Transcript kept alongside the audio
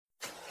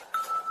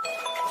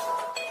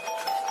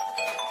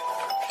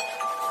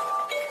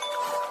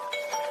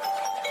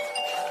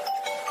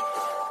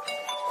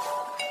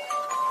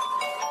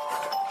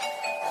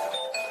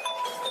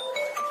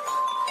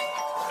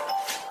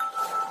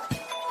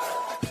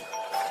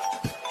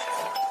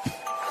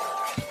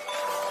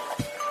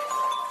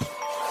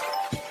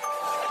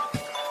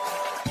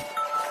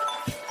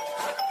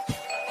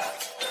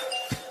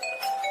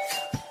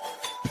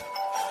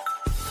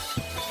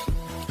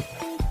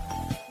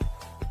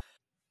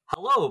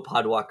Hello,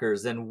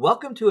 Podwalkers, and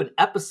welcome to an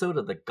episode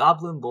of the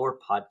Goblin Lore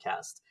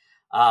Podcast.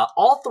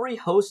 All three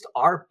hosts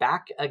are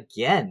back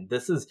again.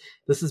 This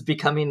is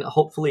becoming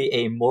hopefully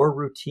a more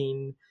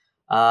routine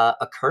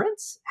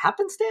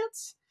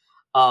happenstance.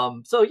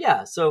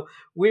 So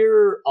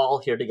we're all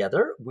here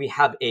together. We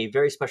have a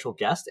very special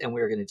guest, and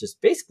we're going to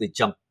just basically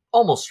jump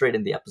almost straight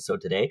in the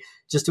episode today.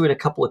 Just doing a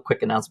couple of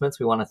quick announcements.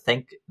 We want to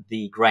thank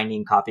the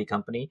Grinding Coffee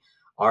Company,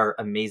 our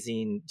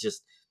amazing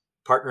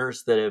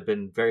partners that have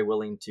been very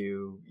willing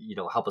to,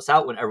 help us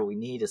out whenever we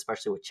need,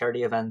 especially with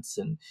charity events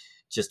and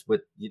just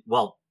with,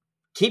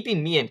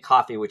 keeping me in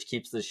coffee, which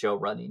keeps the show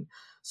running.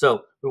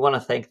 So we want to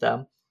thank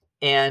them.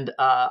 And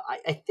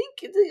I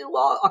think,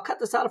 I'll cut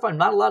this out if I'm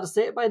not allowed to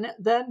say it by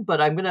then,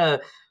 but I'm going to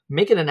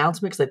make an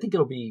announcement because I think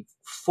it'll be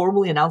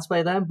formally announced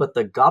by then. But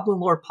the Goblin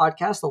Lore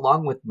Podcast,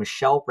 along with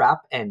Michelle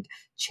Rapp and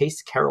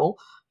Chase Carroll,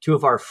 two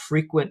of our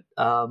frequent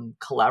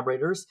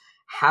collaborators,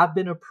 have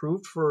been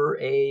approved for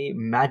a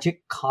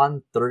Magic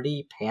Con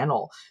 30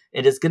 panel.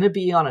 It is going to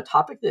be on a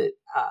topic that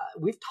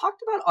we've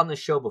talked about on the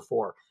show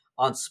before,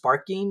 on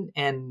sparking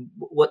and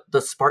what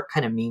the spark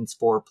kind of means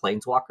for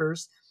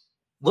planeswalkers,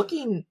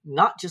 looking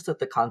not just at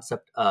the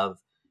concept of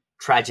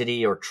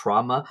tragedy or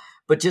trauma,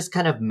 but just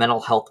kind of mental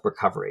health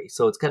recovery.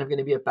 So it's kind of going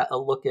to be a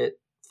look at,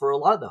 for a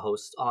lot of the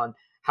hosts, on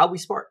how we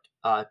sparked,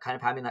 kind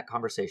of having that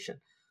conversation.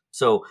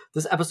 So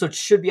this episode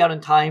should be out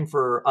in time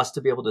for us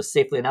to be able to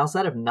safely announce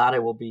that. If not, I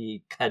will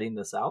be cutting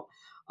this out.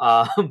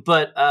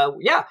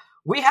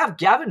 We have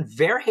Gavin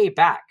Verhey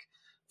back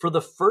for the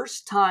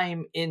first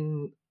time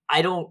in,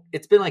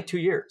 it's been like 2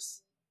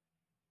 years.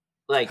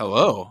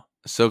 Hello.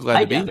 So glad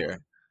to be Gavin.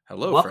 Here.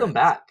 Hello, welcome friends.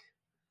 back.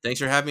 Thanks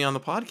for having me on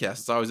the podcast.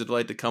 It's always a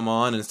delight to come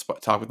on and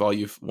talk with all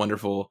you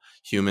wonderful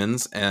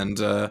humans.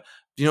 And,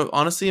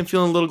 honestly, I'm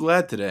feeling a little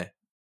glad today.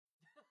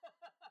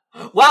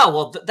 Wow,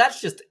 well,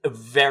 that's just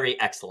very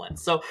excellent.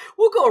 So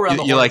we'll go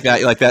around. You like that?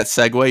 You like that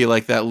segue? You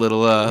like that little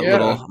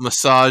little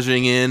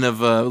massaging in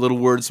of a little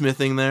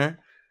wordsmithing there?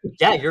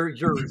 Yeah,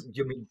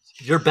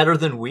 you're better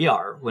than we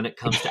are when it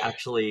comes to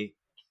actually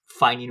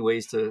finding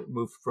ways to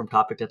move from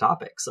topic to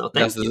topic. So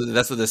that's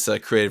what this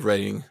creative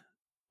writing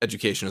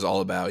education is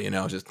all about.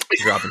 Just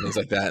dropping things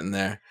like that in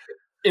there.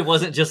 It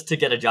wasn't just to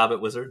get a job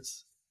at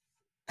Wizards.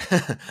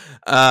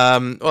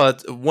 Well,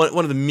 it's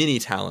one of the many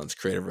talents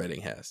creative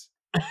writing has.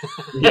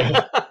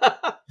 Yeah.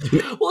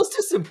 Well, let's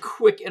do some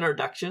quick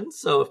introductions.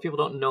 So if people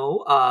don't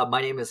know,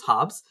 my name is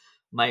Hobbs.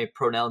 My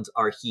pronouns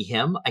are he,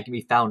 him. I can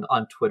be found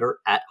on Twitter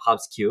at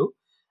HobbsQ.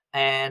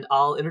 And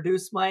I'll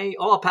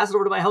pass it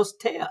over to my host,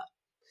 Taya.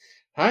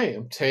 Hi,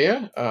 I'm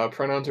Taya.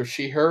 Pronouns are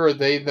she, her, or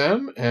they,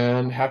 them,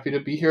 and happy to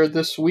be here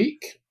this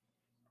week.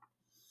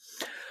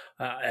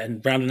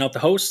 And rounding out the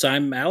hosts,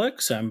 I'm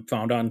Alex. I'm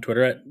found on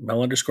Twitter at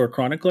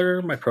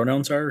Mel_Chronicler. My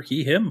pronouns are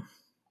he, him.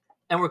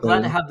 And we're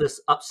glad to have this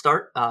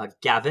upstart,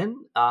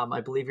 Gavin. I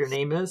believe your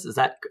name is. Is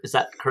that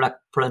correct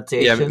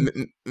pronunciation?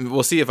 Yeah,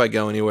 we'll see if I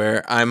go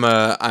anywhere.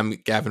 I'm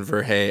Gavin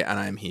Verhey, and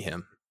I'm he,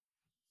 him.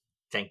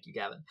 Thank you,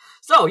 Gavin.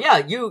 So yeah,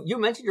 you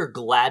mentioned you're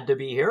glad to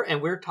be here,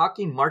 and we're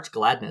talking March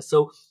Gladness.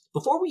 So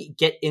before we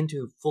get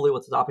into fully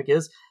what the topic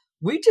is,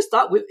 we just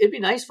thought it'd be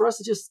nice for us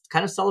to just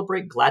kind of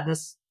celebrate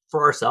gladness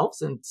for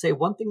ourselves and say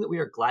one thing that we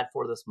are glad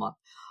for this month.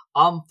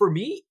 For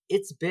me,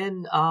 it's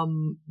been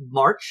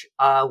March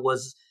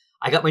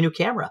I got my new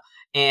camera,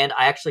 and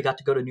I actually got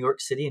to go to New York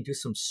City and do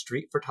some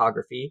street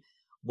photography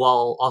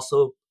while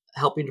also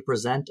helping to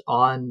present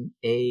on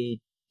a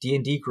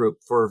D&D group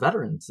for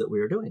veterans that we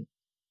were doing.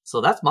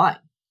 So that's mine.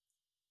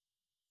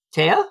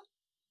 Taya?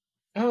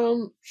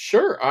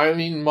 Sure. I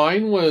mean,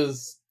 mine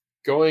was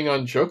going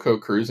on Joko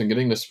Cruise and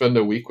getting to spend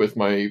a week with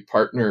my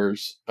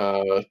partners,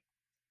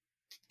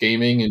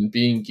 gaming and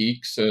being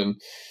geeks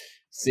and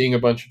seeing a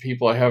bunch of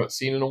people I haven't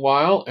seen in a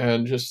while,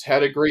 and just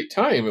had a great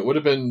time. It would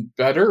have been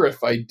better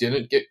if I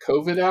didn't get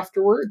COVID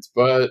afterwards,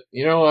 but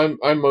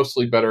I'm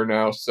mostly better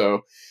now,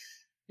 so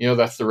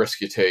that's the risk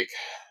you take.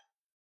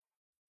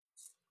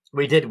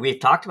 We've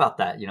talked about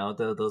that,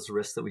 those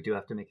risks that we do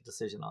have to make a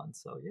decision on.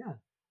 So yeah.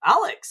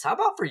 Alex, how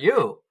about for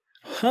you?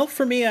 Well,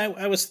 for me,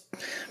 I was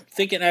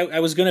thinking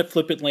I was going to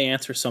flippantly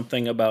answer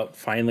something about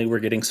finally we're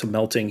getting some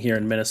melting here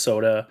in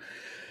Minnesota.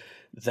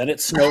 Then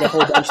it snowed a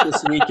whole bunch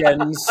this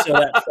weekend, so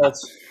that felt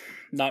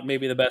not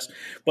maybe the best.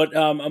 But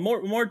a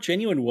more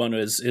genuine one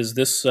is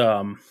this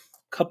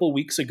couple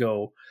weeks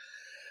ago,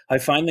 I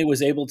finally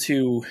was able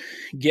to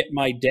get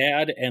my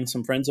dad and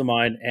some friends of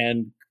mine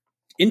and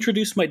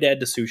introduce my dad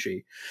to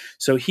sushi.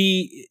 So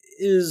he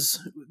has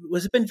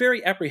been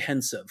very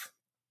apprehensive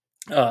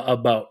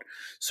about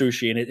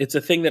sushi, and it's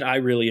a thing that I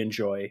really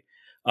enjoy.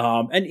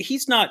 And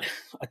he's not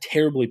a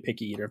terribly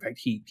picky eater. In fact,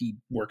 he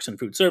works in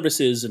food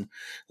services and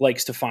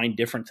likes to find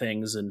different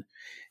things and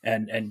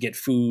get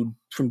food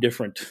from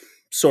different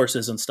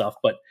sources and stuff.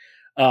 But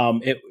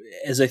it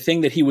as a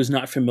thing that he was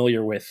not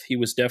familiar with, he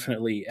was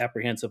definitely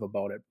apprehensive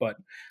about it. But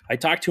I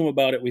talked to him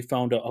about it. We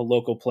found a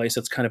local place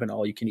that's kind of an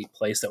all-you-can-eat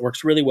place that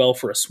works really well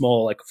for a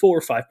small, 4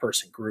 or 5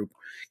 person group,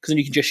 because then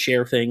you can just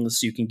share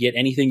things. You can get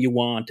anything you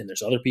want, and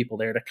there's other people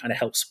there to kind of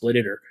help split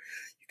it, or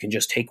can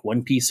just take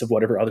one piece of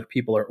whatever other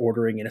people are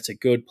ordering, and it's a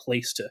good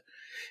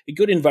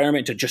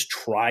environment to just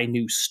try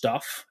new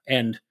stuff.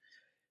 And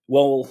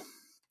well,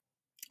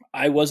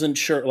 I wasn't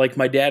sure. Like,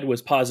 my dad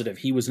was positive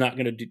he was not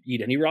going to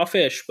eat any raw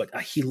fish, but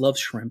he loves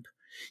shrimp.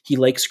 He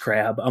likes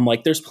crab. I'm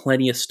like, there's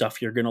plenty of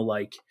stuff you're going to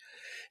like.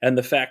 And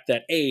the fact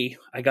that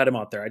I got him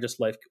out there. I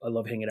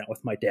love hanging out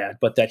with my dad,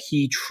 but that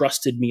he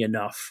trusted me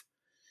enough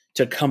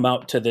to come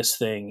out to this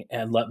thing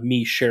and let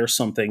me share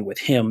something with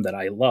him that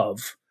I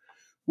love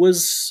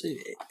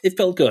it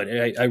felt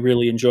good. I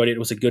really enjoyed it. It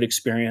was a good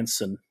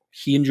experience, and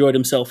he enjoyed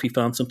himself. He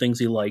found some things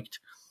he liked.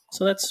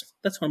 So that's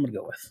what I'm going to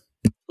go with.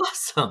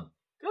 Awesome.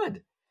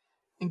 Good.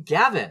 And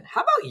Gavin,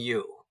 how about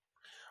you?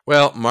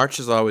 Well, March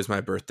is always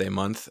my birthday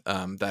month.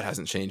 That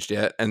hasn't changed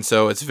yet, and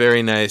so it's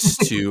very nice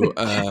to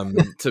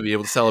be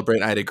able to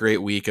celebrate. I had a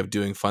great week of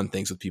doing fun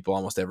things with people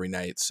almost every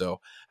night. So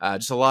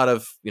just a lot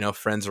of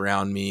friends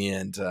around me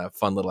and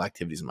fun little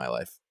activities in my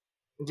life.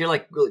 You're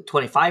like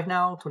 25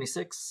 now,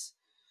 26.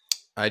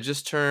 I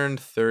just turned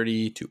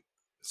 32.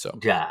 So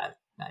yeah,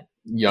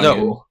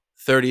 no,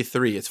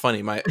 33. It's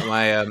funny. My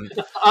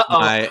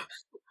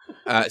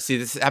see,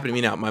 this happened to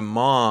me now. My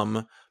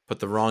mom put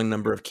the wrong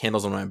number of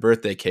candles on my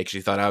birthday cake. She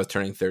thought I was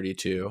turning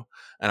 32.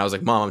 And I was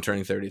like, Mom, I'm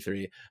turning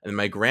 33. And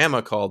my grandma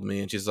called me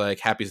and she's like,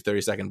 happy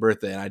 32nd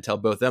birthday. And I tell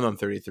both them I'm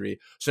 33.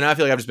 So now I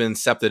feel like I've just been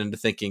incepted into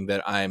thinking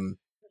that I'm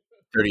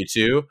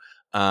 32.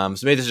 So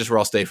maybe this is just where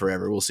I'll stay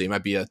forever. We'll see. It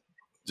might be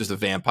just a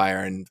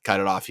vampire and cut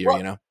it off here,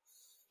 well,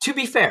 To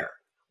be fair,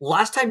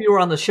 last time you were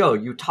on the show,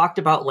 you talked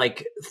about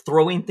like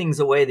throwing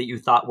things away that you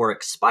thought were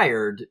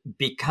expired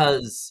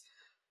because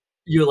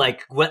you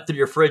like went through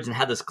your fridge and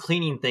had this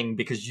cleaning thing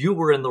because you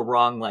were in the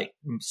wrong like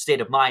state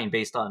of mind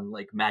based on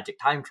like magic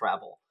time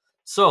travel.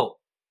 So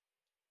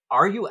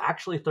are you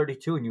actually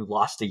 32 and you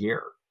lost a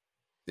year?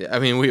 Yeah, I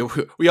mean,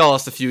 we all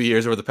lost a few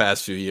years over the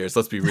past few years.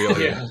 Let's be real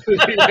here.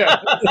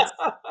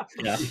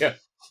 Yeah.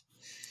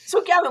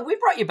 So Gavin, we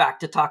brought you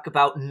back to talk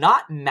about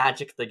not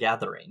Magic the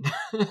Gathering.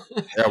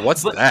 Yeah,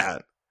 what's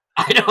that?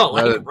 I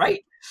know,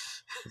 right?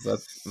 Is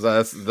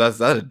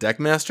that a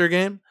Deckmaster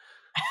game?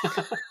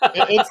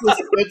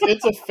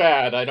 It's a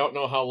fad. I don't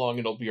know how long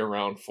it'll be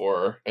around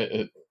for.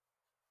 I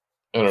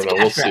don't know.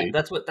 We'll see.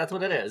 That's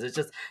what it is. It's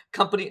just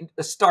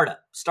a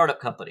startup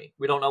company.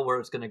 We don't know where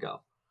it's going to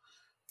go.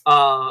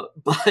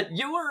 But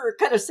you were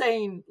kind of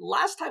saying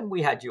last time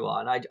we had you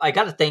on. I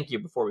got to thank you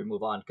before we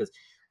move on because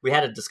we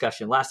had a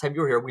discussion last time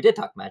you were here. We did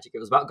talk Magic. It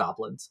was about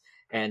goblins,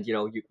 and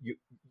you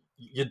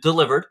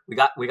delivered. We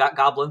got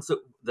goblins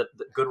that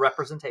good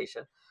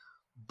representation,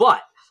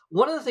 but.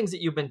 One of the things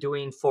that you've been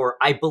doing for,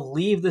 I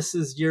believe this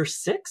is year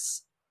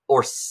 6,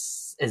 or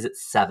is it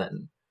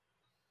 7?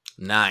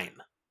 9.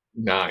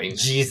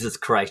 Jesus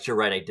Christ, you're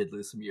right. I did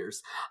lose some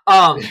years.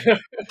 So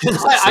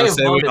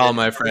say we all,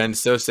 my friend.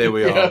 So say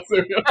we all.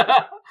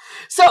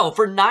 So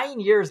for 9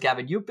 years,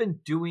 Gavin, you've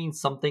been doing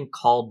something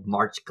called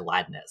March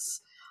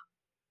Gladness.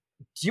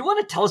 Do you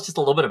want to tell us just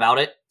a little bit about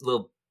it?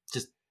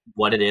 Just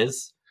what it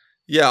is?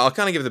 Yeah, I'll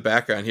kind of give the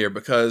background here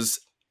because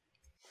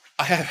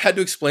I have had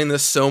to explain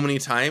this so many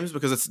times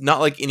because it's not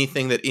like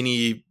anything that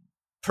any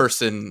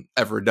person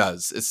ever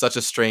does. It's such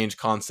a strange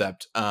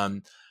concept,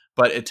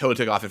 but it totally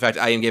took off. In fact,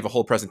 I even gave a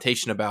whole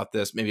presentation about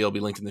this. Maybe it'll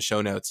be linked in the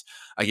show notes.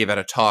 I gave out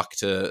a talk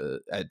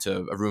to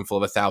a room full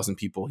of 1,000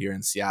 people here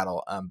in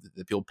Seattle.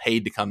 The people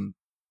paid to come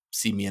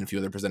see me and a few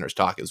other presenters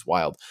talk. It was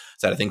wild.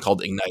 It's at a thing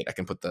called Ignite. I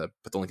can put the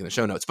link in the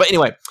show notes. But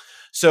anyway,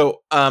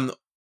 so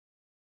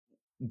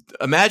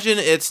imagine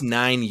it's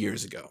 9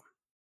 years ago,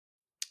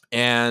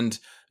 and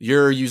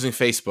you're using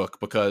Facebook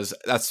because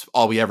that's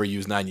all we ever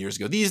used 9 years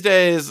ago. These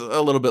days,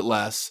 a little bit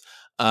less.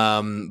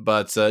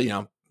 But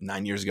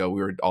 9 years ago,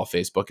 we were all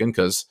Facebooking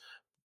because,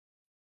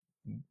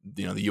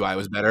 the UI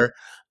was better.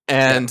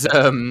 And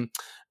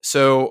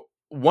so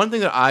one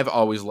thing that I've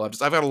always loved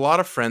is I've got a lot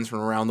of friends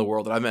from around the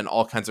world that I've met in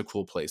all kinds of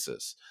cool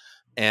places.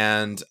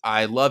 And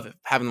I love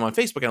having them on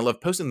Facebook, and I love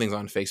posting things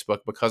on Facebook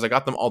because I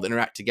got them all to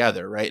interact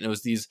together, right? And it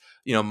was these,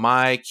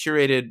 my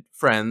curated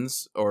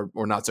friends or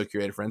not so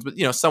curated friends, but,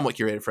 somewhat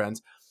curated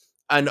friends.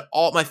 And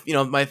all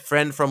my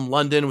friend from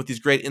London with these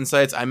great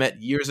insights I met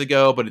years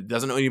ago, but it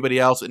doesn't know anybody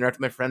else. Interact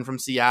with my friend from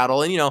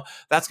Seattle. And,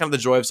 that's kind of the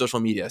joy of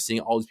social media, seeing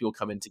all these people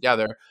come in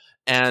together.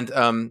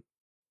 And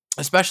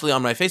especially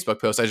on my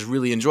Facebook posts, I just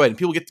really enjoyed it. And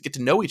people get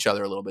to know each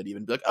other a little bit,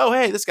 even be like, oh,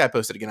 hey, this guy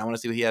posted again. I want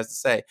to see what he has to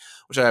say,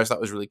 which I always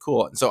thought was really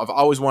cool. And so I've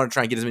always wanted to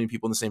try and get as many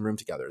people in the same room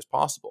together as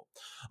possible.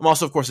 I'm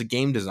also, of course, a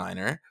game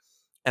designer.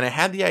 And I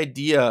had the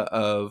idea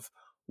of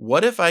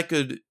what if I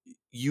could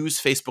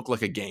use Facebook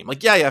like a game?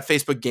 Like, yeah,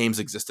 Facebook games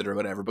existed or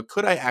whatever, but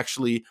could I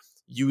actually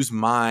use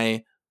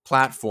my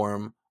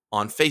platform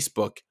on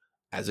Facebook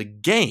as a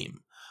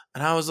game?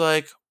 And I was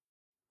like,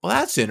 well,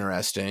 that's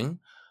interesting.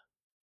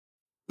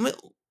 Let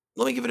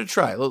me give it a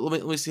try.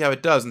 Let me see how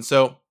it does. And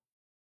so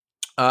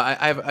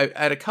I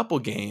had a couple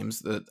games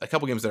that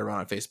I run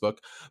on Facebook,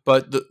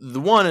 but the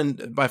one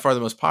and by far the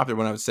most popular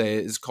one I would say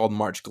is called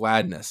March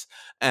Gladness.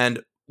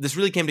 And this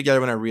really came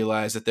together when I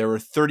realized that there were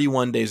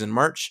 31 days in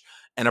March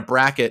and a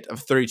bracket of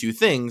 32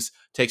 things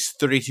takes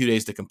 32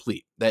 days to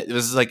complete. That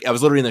this is like I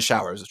was literally in the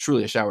shower. It was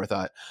truly a shower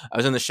thought. I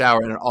was in the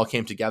shower and it all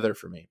came together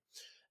for me.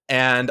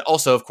 And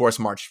also, of course,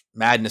 March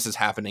Madness is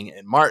happening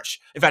in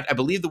March. In fact, I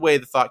believe the way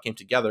the thought came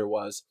together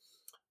was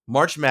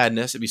March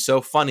Madness. It'd be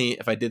so funny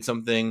if I did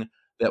something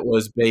that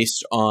was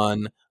based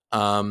on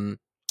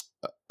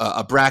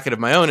a bracket of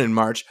my own in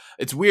March.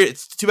 It's weird.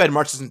 It's too bad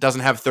March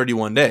doesn't have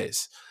 31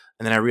 days.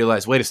 And then I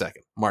realized, wait a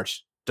second,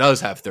 March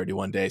does have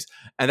 31 days.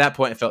 At that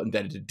point, I felt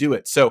indebted to do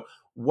it. So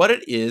what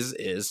it is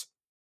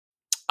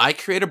I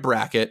create a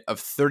bracket of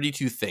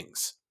 32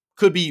 things.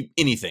 Could be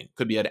anything.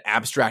 Could be an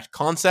abstract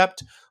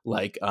concept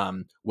like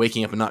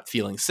waking up and not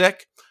feeling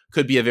sick.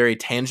 Could be a very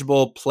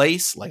tangible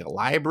place like a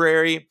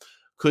library.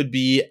 Could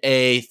be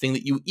a thing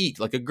that you eat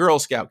like a Girl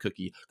Scout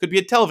cookie. Could be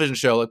a television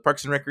show like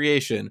Parks and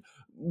Recreation.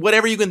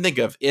 Whatever you can think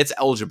of, it's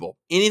eligible.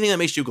 Anything that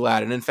makes you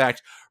glad. And in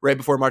fact, right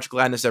before March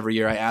Gladness every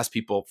year, I ask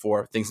people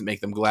for things that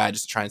make them glad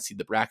just to try and seed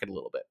the bracket a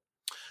little bit.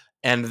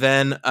 And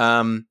then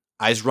I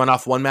just run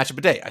off one matchup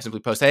a day. I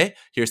simply post, hey,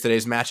 here's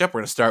today's matchup.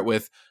 We're going to start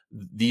with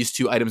these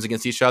two items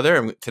against each other.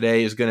 And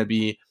today is going to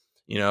be,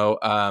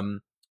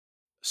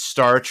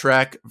 Star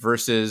Trek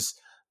versus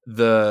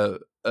the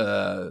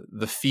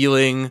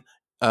feeling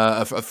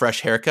of a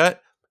fresh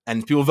haircut.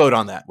 And people vote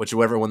on that,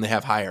 whichever one they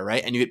have higher,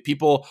 right? And you get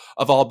people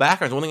of all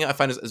backgrounds. One thing I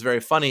find is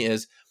very funny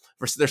is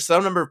there's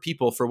some number of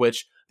people for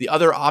which the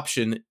other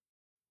option,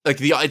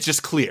 it's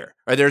just clear,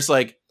 right? There's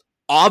like,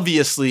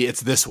 obviously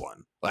it's this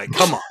one. Like,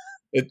 come on.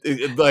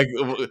 Like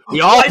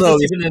we all know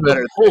this is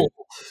better.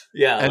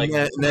 Yeah,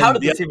 and how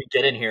did this even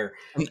get in here?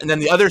 And then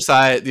the other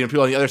side,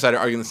 people on the other side are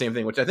arguing the same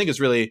thing, which I think is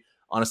really,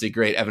 honestly,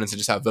 great evidence of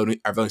just how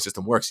our voting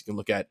system works. You can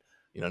look at,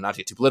 not to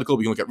get too political,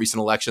 but you can look at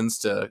recent elections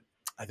to,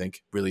 I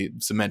think, really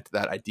cement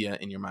that idea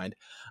in your mind.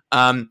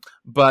 So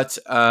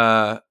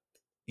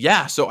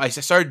I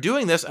started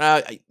doing this.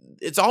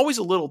 It's always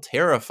a little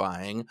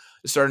terrifying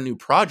to start a new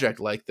project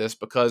like this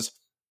because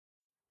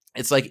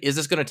it's like, is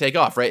this going to take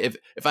off, right?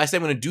 If I say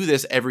I'm going to do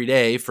this every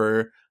day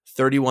for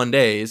 31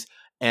 days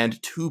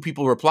and 2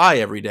 people reply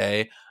every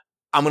day,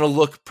 I'm going to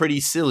look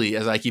pretty silly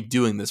as I keep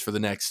doing this for the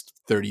next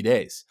 30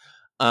 days.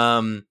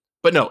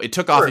 But no, it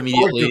took off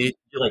immediately.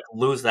 You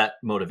lose that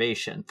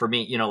motivation. For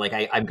me,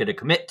 I'm going to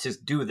commit to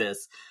do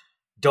this,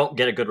 don't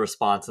get a good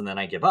response, and then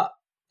I give up.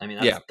 I mean,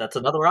 that's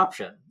another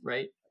option,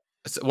 right?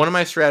 So one of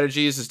my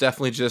strategies is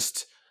definitely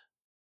just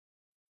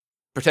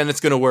pretend it's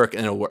going to work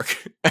and it'll work.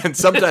 And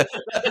sometimes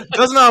it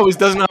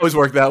doesn't always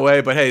work that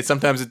way, but hey,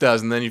 sometimes it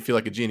does. And then you feel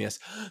like a genius.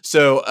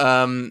 So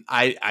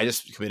I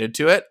just committed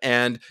to it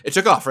and it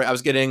took off, right? I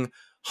was getting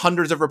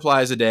hundreds of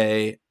replies a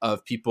day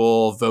of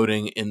people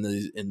voting in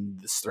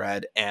this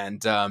thread.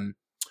 And so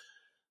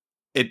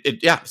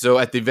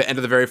at the end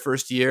of the very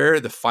first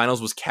year, the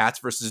finals was cats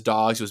versus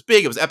dogs. It was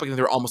big. It was epic. And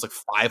there were almost like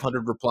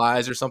 500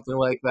 replies or something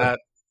like that.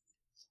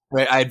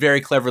 Right. I had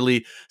very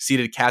cleverly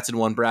seeded cats in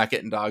one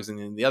bracket and dogs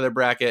in the other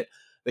bracket.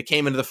 They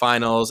came into the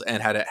finals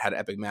and had an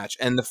epic match.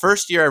 And the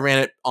first year I ran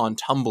it on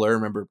Tumblr,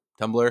 remember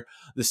Tumblr,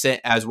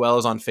 as well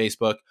as on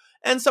Facebook.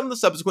 And some of the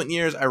subsequent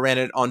years I ran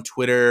it on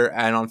Twitter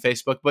and on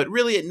Facebook. But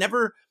really, it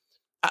never.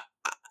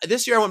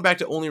 This year I went back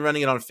to only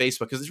running it on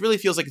Facebook because it really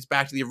feels like it's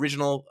back to the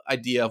original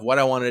idea of what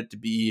I wanted it to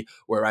be,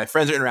 where my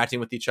friends are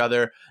interacting with each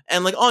other.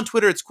 And like on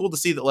Twitter, it's cool to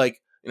see that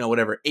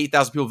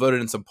 8,000 people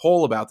voted in some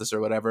poll about this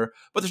or whatever,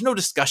 but there's no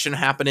discussion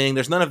happening.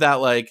 There's none of that,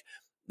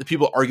 the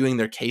people arguing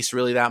their case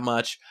really that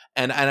much.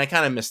 And I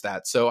kind of miss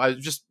that. So I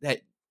just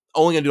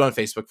only going to do it on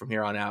Facebook from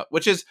here on out,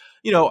 which is,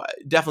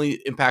 definitely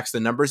impacts the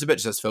numbers a bit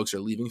just as folks are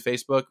leaving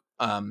Facebook.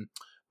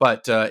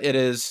 But it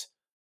is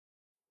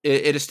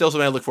still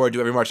something I look forward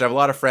to every March. I have a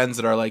lot of friends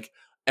that are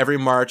every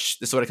March,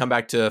 this is what I come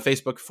back to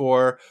Facebook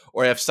for,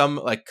 or I have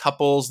some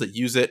couples that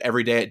use it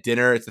every day at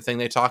dinner. It's the thing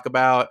they talk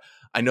about.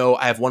 I know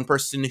I have one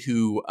person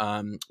who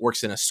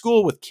works in a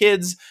school with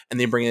kids and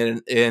they bring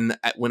it in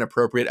when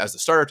appropriate as the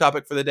starter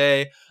topic for the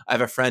day. I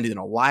have a friend in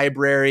a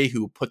library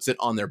who puts it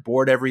on their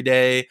board every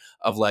day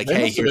of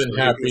hey, here's been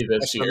happy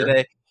this year.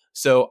 Day.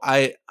 So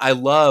I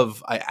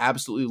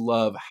absolutely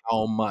love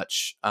how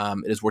much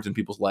it has worked in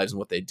people's lives and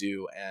what they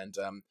do. And,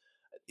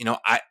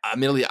 I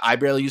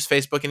barely use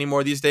Facebook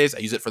anymore these days. I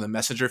use it for the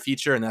messenger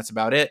feature and that's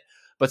about it.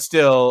 But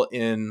still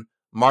in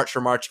March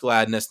for March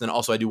Gladness. Then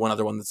also I do one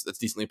other one that's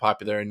decently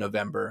popular in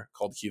November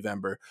called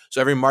Qvember. So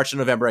every March and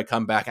November I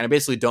come back and I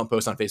basically don't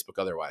post on Facebook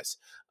otherwise.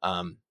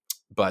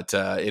 But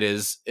it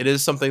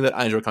is something that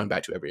I enjoy coming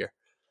back to every year.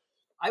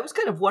 I was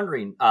kind of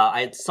wondering,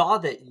 I saw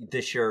that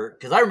this year,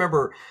 because I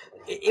remember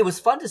it was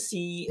fun to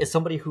see as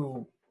somebody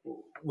who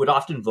would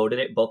often vote in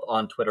it both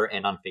on Twitter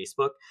and on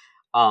Facebook.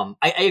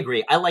 I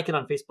agree. I like it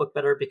on Facebook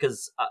better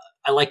because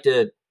I like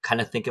to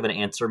kind of think of an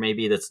answer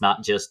maybe that's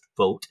not just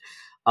vote.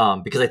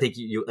 Because I think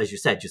you, as you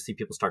said, you see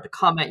people start to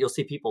comment, you'll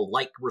see people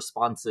like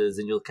responses,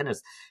 and you'll kind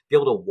of be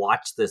able to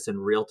watch this in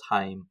real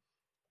time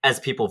as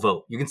people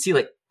vote. You can see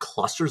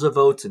clusters of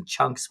votes and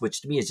chunks,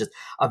 which to me is just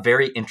a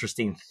very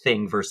interesting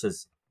thing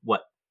versus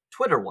what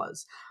Twitter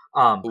was.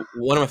 One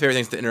of my favorite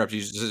things to interrupt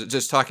you,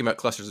 just talking about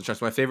clusters and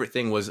chunks. My favorite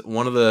thing was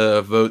one of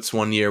the votes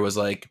one year was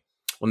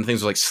one of the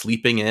things was like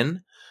sleeping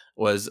in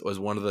was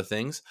one of the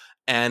things.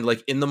 And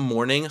like in the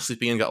morning,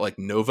 sleeping in got like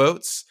no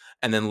votes.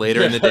 And then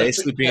later in the day,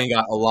 sleeping in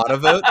got a lot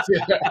of votes.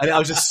 And that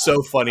was just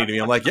so funny to me.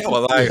 I'm like, yeah,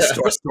 well,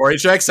 story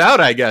checks out,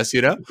 I guess,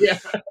 you know? Yeah.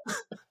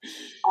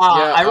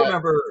 I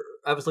remember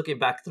I was looking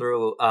back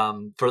through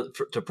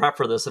to prep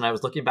for this, and I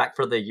was looking back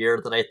for the year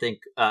that I think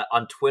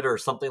on Twitter,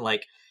 something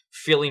like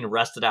feeling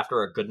rested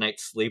after a good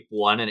night's sleep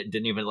won, and it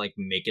didn't even like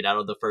make it out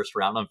of the first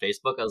round on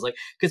Facebook. I was like,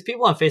 because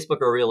people on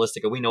Facebook are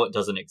realistic, and we know it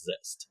doesn't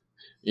exist.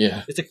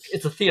 Yeah.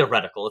 It's a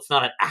theoretical. It's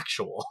not an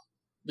actual.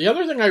 The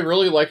other thing I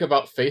really like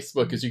about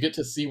Facebook is you get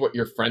to see what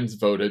your friends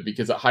voted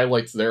because it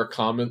highlights their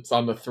comments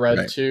on the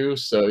thread too.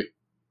 So,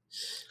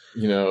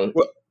 you know,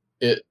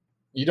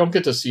 you don't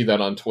get to see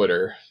that on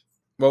Twitter.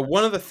 Well,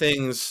 one of the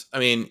things, I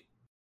mean,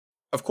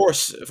 of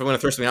course, if I'm going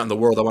to throw something out in the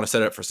world, I want to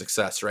set it up for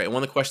success, right? And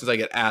one of the questions I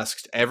get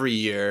asked every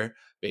year,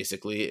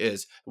 basically,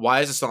 is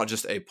why is this not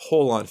just a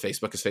poll on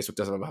Facebook? Because Facebook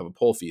doesn't have a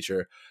poll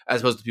feature,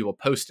 as opposed to people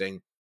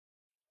posting.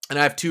 And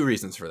I have two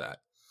reasons for that.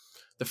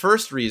 The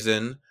first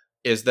reason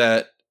is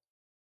that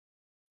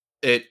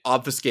it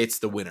obfuscates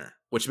the winner,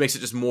 which makes it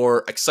just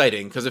more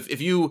exciting. Because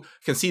if you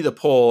can see the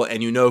poll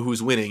and you know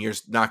who's winning, you're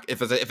not.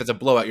 If it's a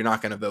blowout, you're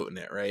not going to vote in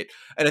it, right?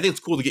 And I think it's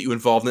cool to get you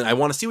involved in it. I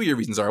want to see what your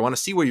reasons are. I want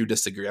to see where you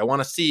disagree. I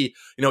want to see,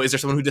 you know, is there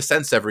someone who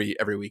dissents every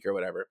week or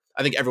whatever?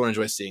 I think everyone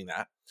enjoys seeing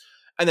that.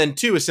 And then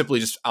two is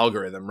simply just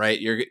algorithm, right?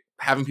 You're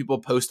having people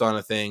post on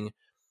a thing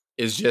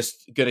is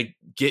just going to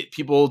get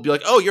people to be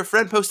like, oh, your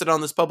friend posted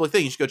on this public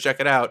thing, you should go check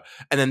it out.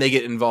 And then they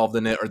get involved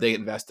in it, or they get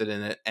invested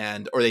in it,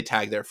 or they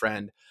tag their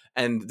friend.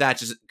 And that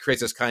just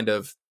creates this kind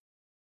of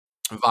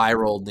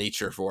viral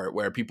nature for it,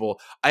 where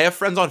I have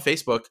friends on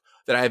Facebook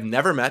that I have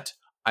never met,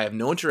 I have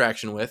no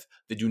interaction with,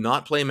 they do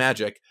not play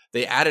Magic.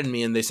 They added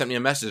me and they sent me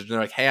a message and they're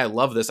like, hey, I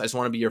love this, I just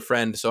want to be your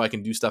friend so I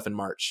can do stuff in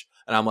March.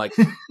 And I'm like,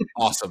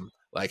 awesome.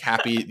 Like,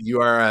 happy,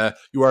 you are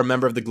a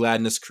member of the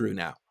Gladness crew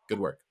now. Good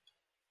work.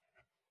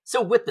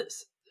 So with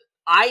this,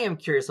 I am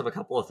curious of a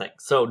couple of things.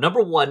 So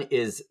number one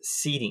is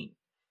seeding.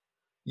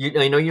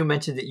 I know you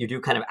mentioned that you do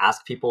kind of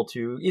ask people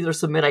to either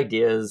submit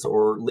ideas,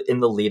 or in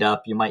the lead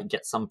up, you might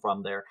get some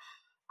from there.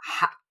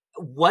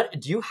 What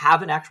do you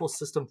have an actual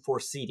system for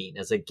seeding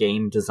as a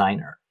game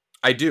designer?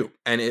 I do,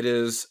 and it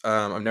is.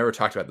 I've never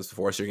talked about this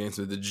before, so you're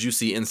getting the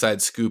juicy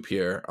inside scoop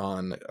here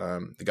on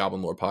the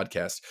Goblin Lore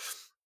podcast.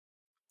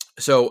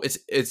 So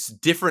it's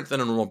different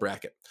than a normal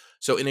bracket.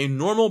 So in a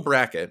normal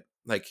bracket,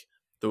 like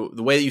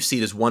the way that you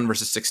seed is 1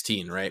 versus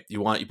 16, right?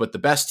 You put the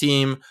best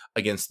team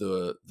against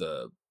the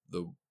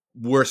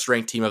worst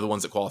ranked team of the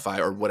ones that qualify,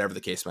 or whatever the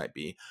case might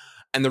be.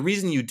 And the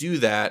reason you do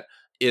that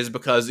is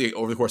because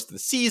over the course of the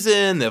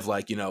season, they've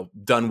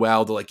done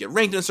well to get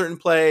ranked in a certain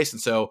place.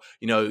 And so,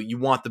 you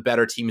want the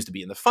better teams to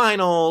be in the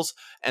finals.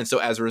 And so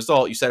as a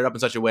result, you set it up in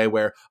such a way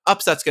where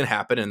upsets can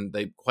happen, and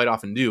they quite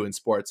often do in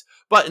sports.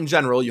 But in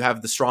general, you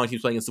have the strong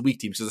teams playing against the weak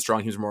teams, because the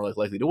strong teams are more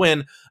likely to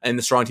win, and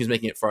the strong teams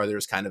making it farther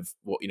is kind of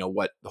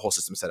what the whole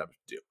system is set up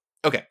to do.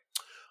 Okay.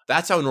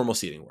 That's how normal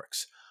seeding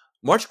works.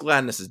 March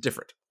Gladness is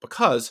different,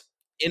 because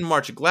in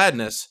March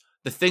Gladness,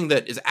 the thing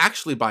that is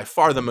actually by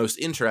far the most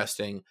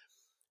interesting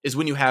is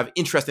when you have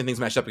interesting things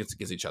matched up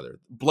against each other.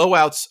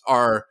 Blowouts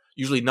are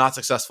usually not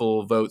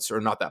successful votes, or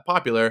not that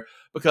popular,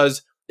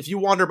 because if you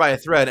wander by a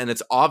thread and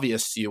it's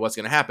obvious to you what's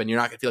going to happen, you're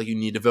not going to feel like you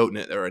need to vote in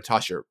it or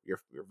toss your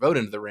vote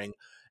into the ring.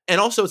 And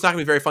also, it's not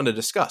going to be very fun to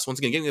discuss. Once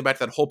again, getting back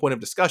to that whole point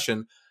of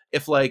discussion,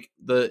 if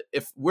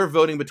we're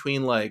voting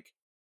between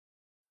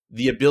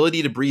the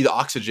ability to breathe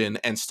oxygen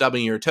and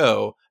stubbing your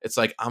toe, it's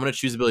like, I'm going to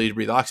choose the ability to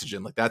breathe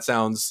oxygen. That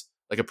sounds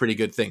like a pretty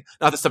good thing.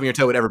 Not that stubbing your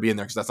toe would ever be in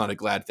there, because that's not a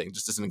Glad thing,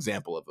 just as an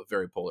example of a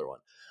very polar one.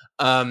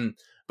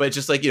 But it's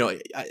just so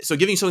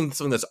giving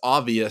something that's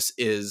obvious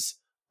is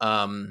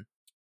not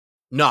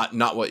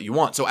what you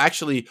want. So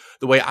actually,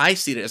 the way I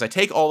see it is I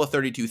take all the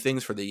 32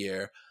 things for the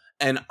year,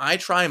 and I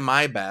try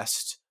my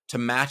best to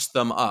match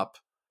them up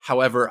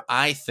however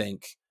I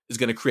think is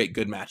going to create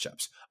good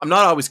matchups. I'm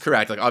not always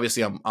correct.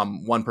 Obviously,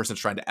 I'm one person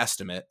trying to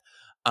estimate.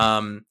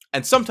 And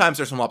sometimes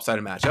there's some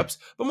lopsided matchups,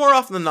 but more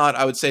often than not,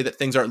 I would say that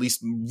things are at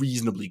least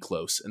reasonably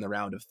close in the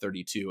round of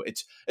 32.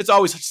 It's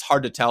always just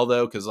hard to tell,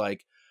 though, because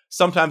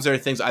sometimes there are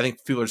things I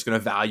think people are just going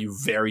to value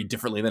very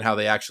differently than how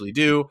they actually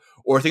do,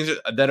 or things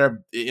that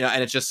are,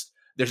 and it's just,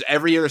 there's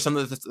every year there's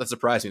something that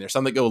surprised me. There's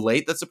some that go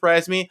late that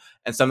surprise me,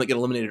 and some that get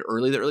eliminated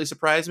early that really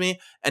surprise me.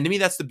 And to me,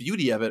 that's the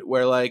beauty of it,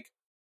 where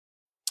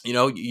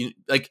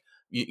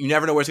you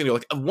never know where it's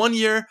going to go. One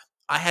year,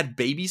 I had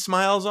Baby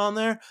Smiles on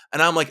there,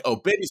 and I'm like, oh,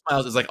 Baby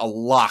Smiles is a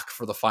lock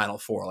for the Final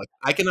Four.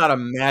 I cannot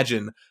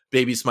imagine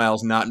Baby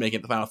Smiles not making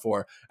it the Final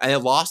Four. And it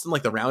lost in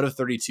the round of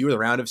 32 or the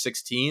round of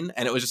 16,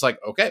 and it was just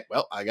okay,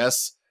 well, I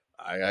guess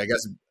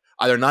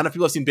either not enough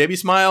people have seen Baby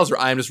Smiles, or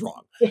I'm just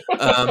wrong.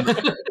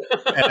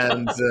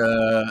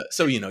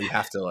 So you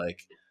have to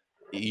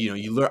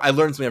you learn. I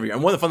learned something every year,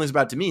 and one of the fun things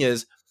about it to me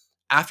is,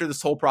 after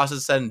this whole process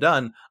is said and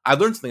done, I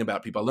learned something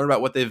about people. I learned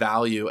about what they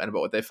value and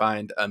about what they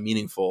find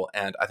meaningful,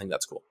 and I think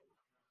that's cool.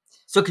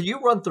 So could you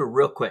run through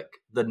real quick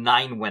the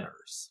 9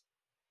 winners?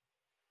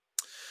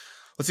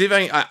 Let's see if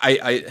I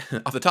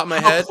off the top of my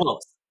head.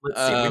 Close?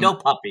 Let's see. We know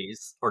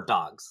puppies or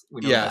dogs.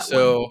 We know Yeah, that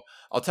so one.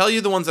 I'll tell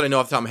you the ones that I know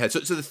off the top of my head. So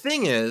the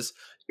thing is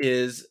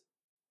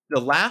the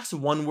last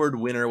one-word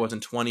winner was in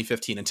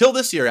 2015 until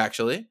this year,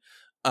 actually.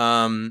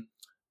 The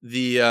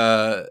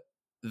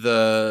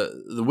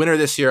winner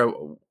this year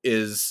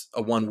is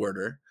a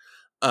one-worder.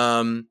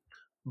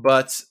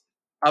 But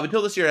up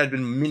until this year, it had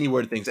been mini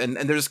word things, and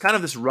there's kind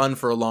of this run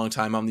for a long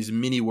time on these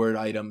mini word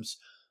items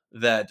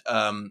that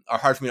are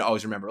hard for me to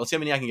always remember. Let's see how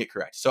many I can get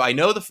correct. So I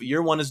know the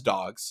year 1 is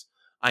dogs.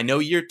 I know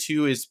year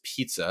 2 is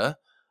pizza.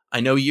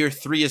 I know year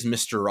 3 is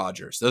Mr.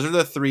 Rogers. Those are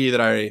the 3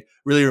 that I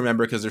really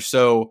remember because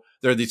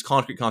they're these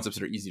concrete concepts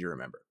that are easy to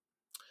remember.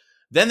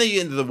 Then they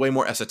get into the way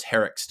more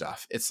esoteric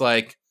stuff. It's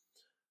like,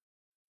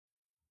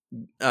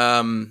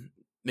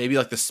 maybe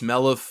like the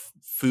smell of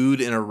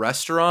food in a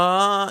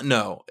restaurant.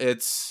 No,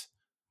 it's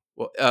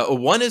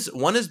one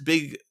is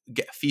big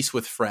feast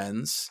with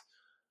friends.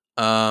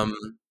 Let's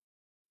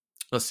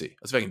see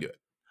if I can do it.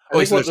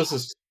 I think what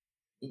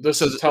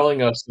this is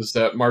telling us is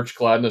that March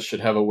Gladness should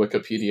have a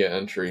Wikipedia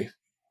entry.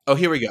 Oh,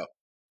 here we go.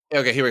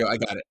 Okay, here we go. I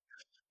got it.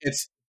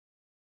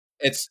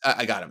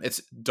 I got him.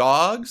 It's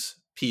dogs,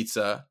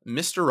 pizza,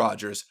 Mr.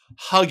 Rogers,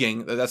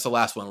 hugging. That's the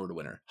last one word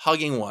winner.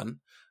 Hugging one.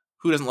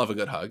 Who doesn't love a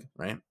good hug,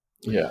 right?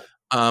 Yeah.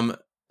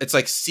 It's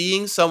like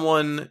seeing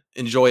someone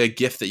enjoy a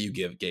gift that you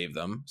gave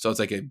them. So it's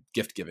like a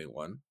gift giving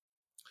one.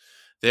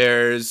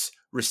 There's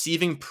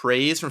receiving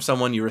praise from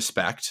someone you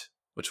respect,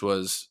 which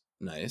was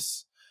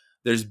nice.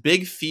 There's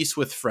big feast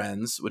with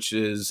friends, which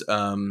is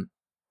going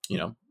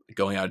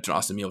out to an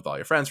awesome meal with all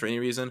your friends for any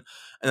reason.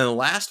 And then the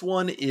last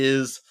one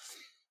is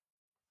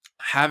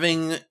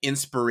having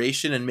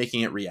inspiration and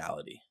making it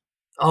reality.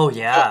 Oh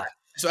yeah.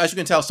 So as you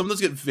can tell, some of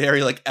those get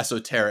very like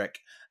esoteric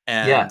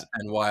and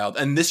wild.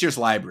 And this year's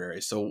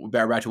libraries. So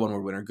back to one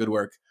word winner. Good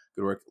work,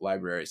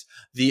 libraries.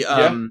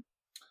 I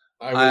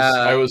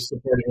was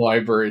supporting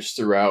libraries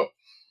throughout.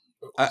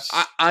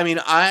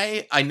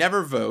 I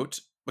never vote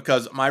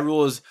because my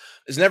rule is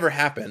it's never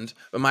happened,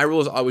 but my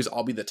rule is always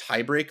I'll be the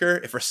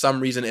tiebreaker. If for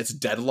some reason it's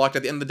deadlocked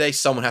at the end of the day,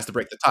 someone has to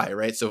break the tie,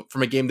 right? So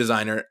from a game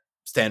designer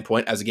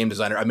standpoint, as a game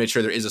designer, I made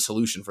sure there is a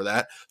solution for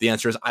that. The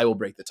answer is I will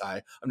break the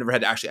tie. I've never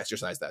had to actually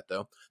exercise that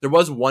though. There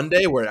was one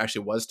day where it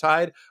actually was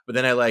tied, but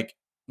then I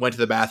went to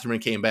the bathroom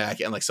and came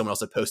back and someone else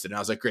had posted and I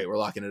was like, great, we're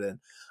locking it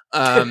in.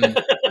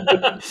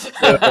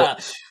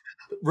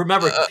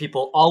 Remember,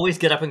 people always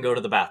get up and go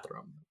to the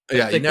bathroom.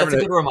 Yeah, you never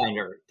that's a good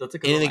remander. That's a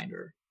good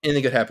reminder.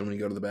 Anything could happen when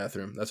you go to the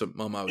bathroom. That's what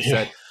Mom always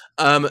said.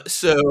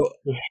 So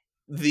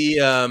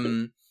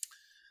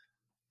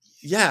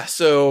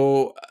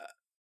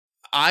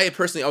I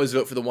personally always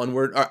vote for the one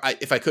word. Or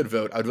if I could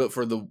vote, I would vote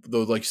for the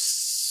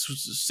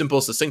simple,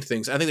 succinct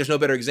things. I think there's no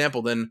better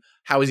example than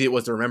how easy it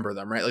was to remember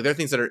them, right? Like there are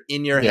things that are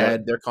in your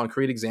head. They're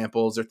concrete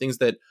examples. They're things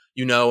that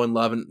you know and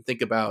love and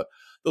think about.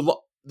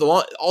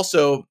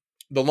 Also,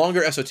 the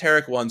longer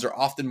esoteric ones are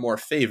often more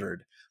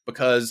favored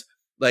because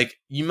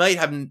you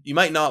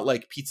might not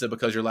like pizza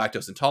because you're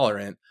lactose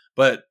intolerant,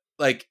 but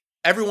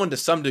everyone to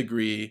some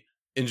degree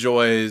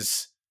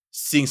enjoys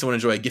seeing someone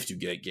enjoy a gift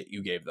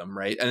you gave them,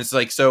 right? And it's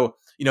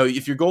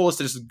if your goal is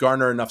to just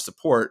garner enough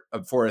support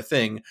for a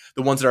thing,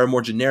 the ones that are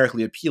more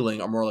generically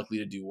appealing are more likely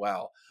to do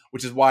well.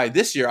 Which is why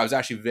this year I was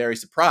actually very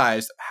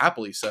surprised,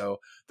 happily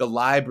so, the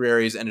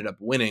libraries ended up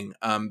winning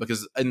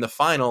because in the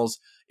finals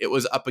it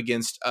was up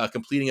against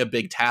completing a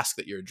big task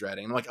that you're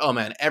dreading. I'm like, oh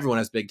man, everyone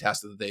has big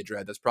tasks that they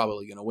dread. That's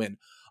probably going to win.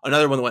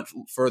 Another one that went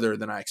further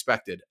than I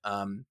expected.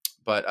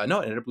 But no,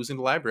 it ended up losing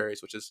to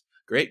libraries, which is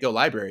great. Go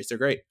libraries. They're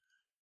great.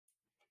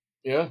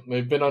 Yeah,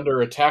 they've been under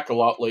attack a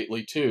lot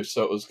lately too,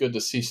 so it was good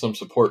to see some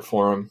support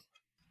for them.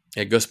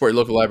 Yeah, go support your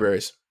local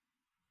libraries.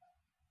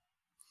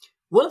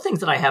 One of the things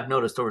that I have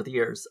noticed over the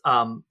years,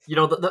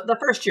 the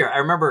first year, I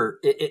remember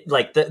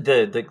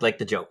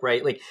the joke,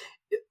 right? Like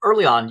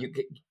early on,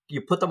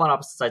 you put them on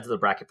opposite sides of the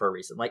bracket for a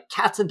reason. Like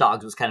cats and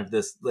dogs was kind of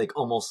this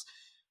almost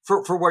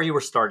for where you were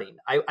starting.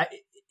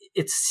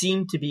 It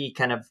seemed to be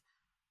kind of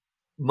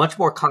much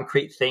more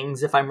concrete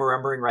things, if I'm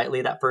remembering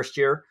rightly, that first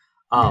year.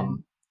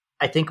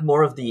 I think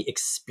more of the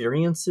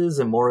experiences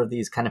and more of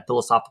these kind of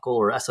philosophical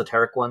or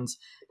esoteric ones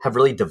have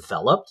really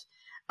developed.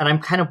 And I'm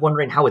kind of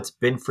wondering how it's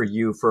been for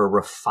you for a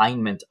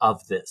refinement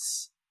of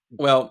this.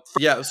 Well,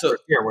 yeah. So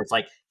here where it's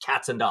like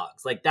cats and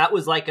dogs, that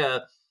was like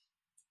a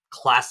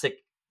classic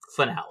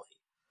finale.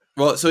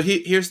 Well, so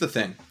here's the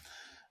thing.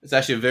 It's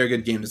actually a very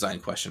good game design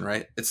question,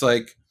 right? It's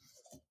like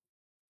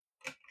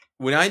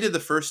when I did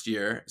the first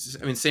year,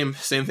 I mean, same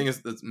thing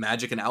as the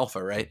Magic and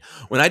Alpha, right?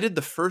 When I did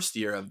the first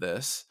year of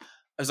this,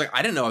 I was like,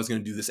 I didn't know I was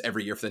going to do this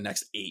every year for the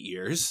next 8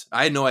 years.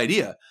 I had no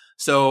idea.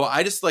 So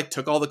I just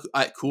took all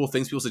the cool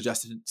things people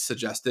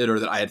suggested or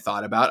that I had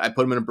thought about. I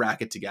put them in a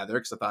bracket together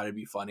because I thought it'd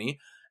be funny.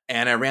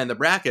 And I ran the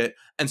bracket.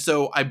 And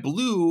so I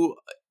blew,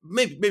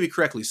 maybe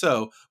correctly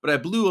so, but I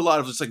blew a lot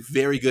of just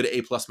very good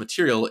A+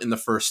 material in the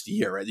first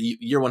year, right? The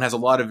year one has a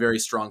lot of very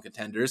strong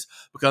contenders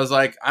because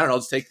I don't know,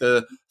 let's take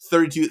the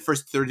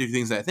first 32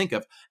 things that I think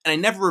of. And I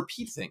never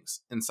repeat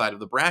things inside of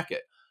the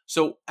bracket.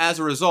 So as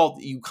a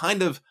result, you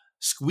kind of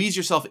squeeze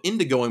yourself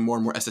into going more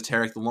and more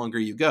esoteric the longer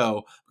you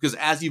go, because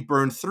as you've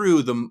burned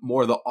through the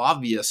more the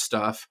obvious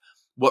stuff,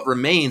 what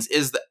remains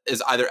is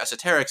either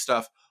esoteric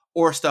stuff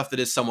or stuff that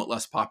is somewhat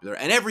less popular.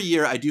 And every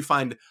year I do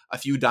find a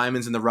few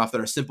diamonds in the rough that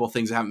are simple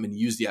things that haven't been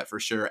used yet, for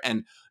sure.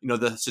 And,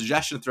 the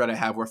suggestion thread I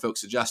have where folks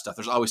suggest stuff,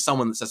 there's always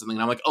someone that says something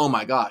and I'm like, oh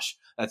my gosh,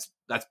 that's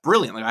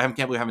brilliant. Like, can't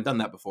believe I haven't done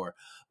that before.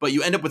 But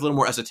you end up with a little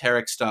more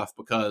esoteric stuff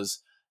because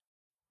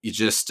you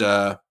just,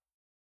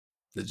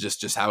 it's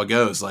just how it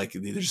goes. Like,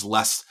 there's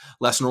less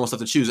normal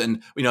stuff to choose.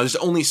 And, there's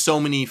only so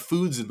many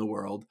foods in the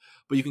world,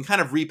 but you can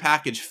kind of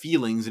repackage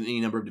feelings in any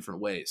number of different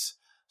ways.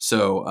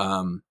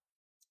 So,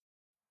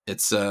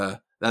 it's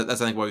that's I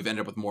think why we've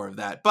ended up with more of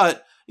that.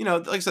 But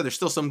like I said, there's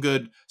still some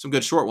good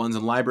short ones,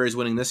 and Libraries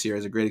winning this year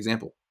is a great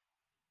example.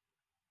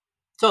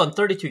 So in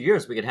 32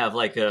 years, we could have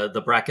like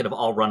the bracket of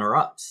all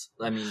runner-ups.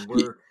 I mean,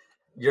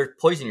 you're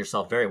poisoning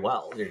yourself very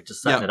well. You're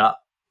just setting it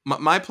up.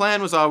 My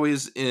plan was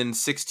always in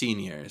 16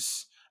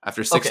 years.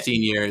 After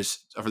 16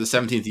 years, for the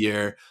 17th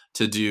year,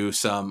 to do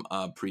some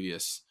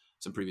previous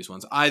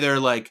ones, either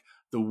like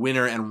the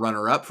winner and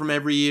runner-up from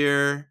every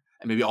year.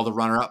 And maybe all the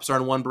runner-ups are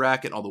in one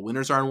bracket, all the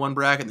winners are in one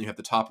bracket, and then you have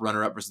the top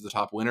runner-up versus the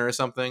top winner or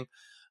something.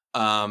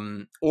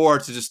 Or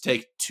to just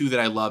take two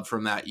that I loved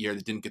from that year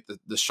that didn't get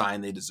the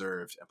shine they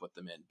deserved and put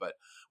them in. But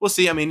we'll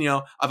see. I mean,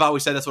 I've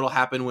always said that's what'll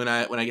happen when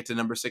I get to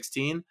number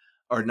 16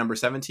 or number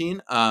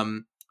 17.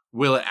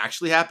 Will it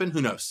actually happen?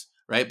 Who knows,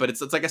 right? But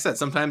it's like I said,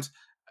 sometimes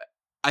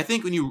I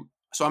think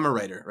so I'm a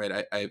writer,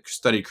 right? I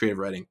studied creative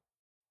writing.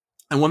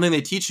 And one thing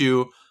they teach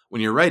you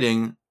when you're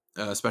writing,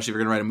 especially if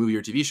you're going to write a movie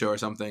or TV show or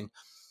something,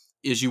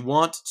 is you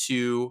want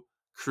to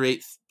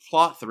create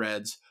plot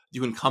threads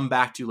you can come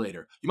back to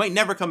later. You might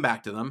never come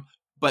back to them,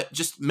 but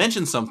just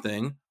mention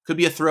something. Could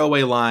be a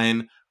throwaway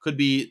line, could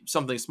be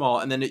something small,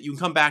 and then you can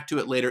come back to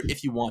it later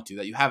if you want to,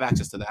 that you have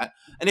access to that.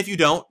 And if you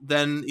don't,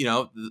 then you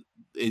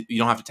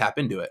don't have to tap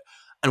into it.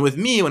 And with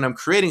me, when I'm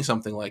creating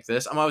something like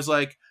this, I'm always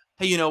like,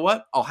 hey, you know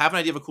what? I'll have an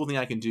idea of a cool thing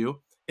I can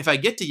do. If I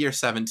get to year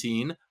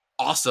 17,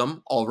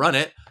 awesome, I'll run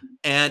it.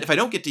 And if I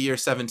don't get to year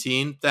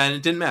 17, then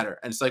it didn't matter.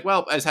 And it's like,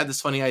 well, I just had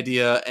this funny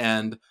idea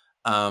and,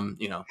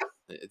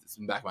 it's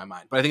in the back of my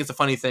mind. But I think it's a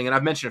funny thing. And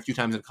I've mentioned a few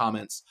times in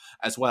comments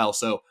as well.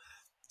 So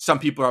some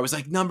people are always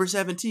like, number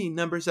 17.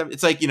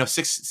 It's like,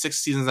 six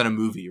seasons on a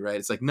movie, right?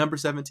 It's like number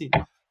 17.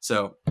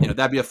 So,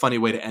 that'd be a funny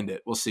way to end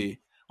it. We'll see.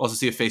 We'll also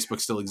see if Facebook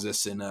still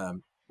exists in,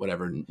 8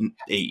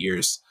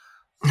 years.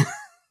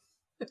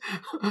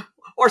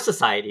 Or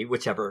society,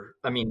 whichever.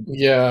 I mean,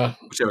 yeah,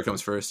 whichever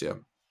comes first. Yeah,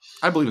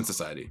 I believe in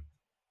society.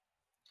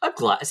 I'm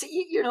glad.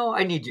 See,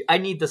 I need you. I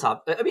need this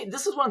up. I mean,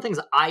 this is one of the things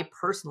I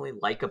personally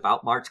like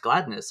about March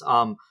Gladness.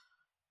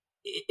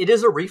 It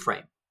is a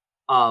reframe,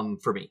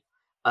 for me.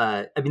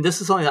 I mean,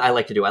 this is something that I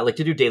like to do. I like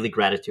to do daily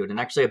gratitude, and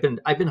actually,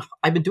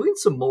 I've been doing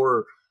some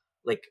more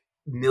like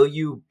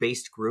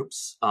milieu-based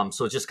groups.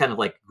 So just kind of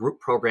like group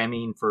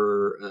programming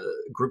for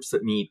groups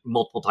that meet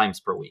multiple times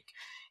per week.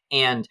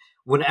 And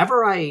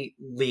whenever I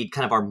lead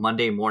kind of our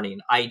Monday morning,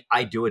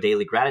 I do a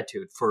daily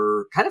gratitude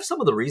for kind of some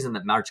of the reason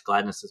that March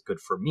Gladness is good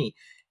for me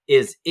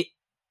is it,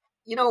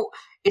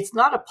 it's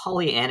not a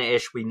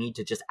Pollyanna-ish, we need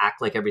to just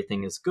act like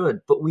everything is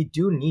good, but we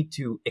do need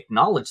to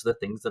acknowledge the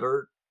things that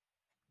are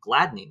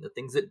gladdening, the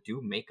things that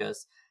do make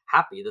us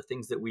happy, the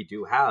things that we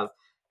do have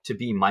to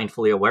be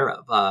mindfully aware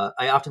of.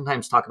 I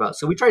oftentimes talk about,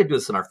 so we try to do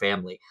this in our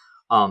family.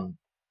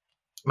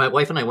 My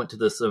wife and I went to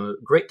this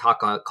great talk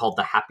called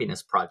The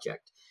Happiness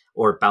Project,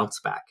 or Bounce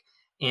Back.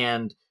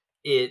 And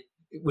it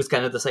was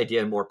kind of this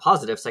idea in more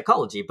positive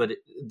psychology, but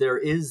there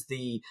is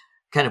the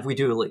kind of, we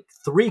do like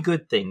 3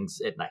 good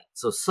things at night.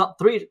 So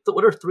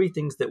what are 3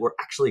 things that were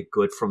actually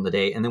good from the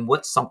day? And then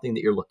what's something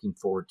that you're looking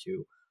forward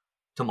to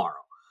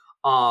tomorrow?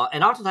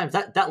 And oftentimes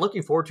that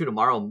looking forward to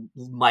tomorrow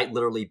might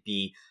literally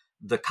be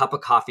the cup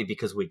of coffee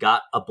because we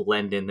got a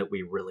blend in that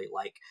we really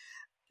like.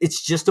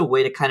 It's just a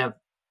way to kind of,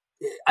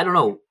 I don't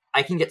know,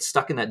 I can get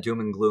stuck in that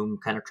doom and gloom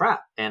kind of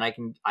trap. And I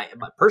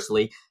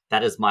personally,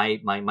 that is my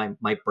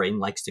brain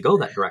likes to go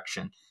that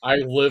direction. I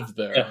live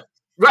there. Yeah.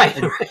 Right.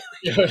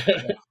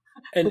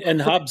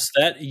 And Hobbs,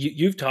 that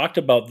you've talked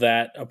about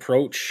that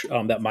approach,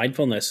 that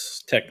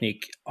mindfulness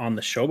technique on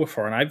the show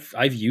before, and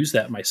I've used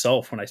that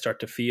myself when I start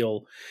to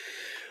feel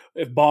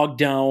bogged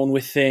down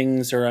with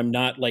things, or I'm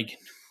not like,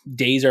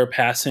 days are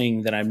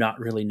passing that I'm not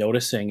really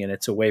noticing, and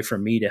it's a way for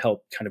me to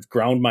help kind of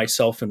ground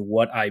myself in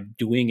what I'm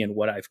doing and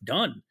what I've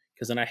done.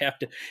 Because then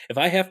if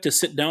I have to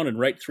sit down and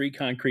write 3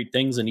 concrete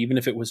things, and even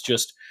if it was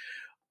just,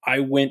 I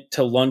went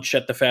to lunch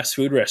at the fast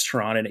food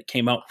restaurant and it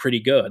came out pretty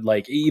good.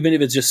 Like, even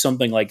if it's just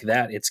something like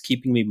that, it's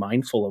keeping me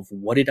mindful of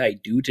what did I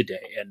do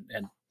today,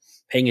 and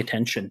paying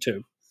attention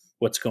to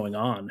what's going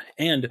on.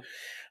 And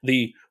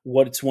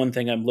what's one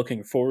thing I'm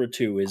looking forward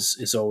to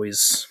is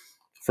always,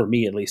 for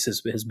me at least,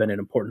 has been an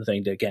important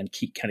thing to, again,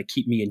 keep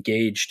me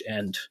engaged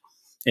and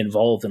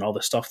involved in all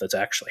the stuff that's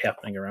actually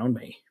happening around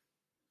me.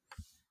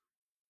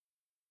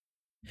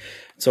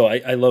 So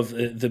I love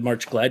the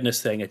March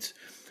Gladness thing. It's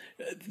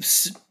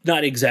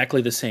Not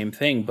exactly the same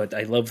thing, but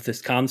I love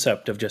this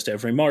concept of just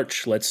every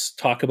March, let's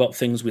talk about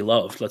things we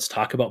love. Let's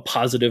talk about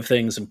positive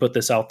things and put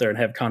this out there and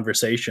have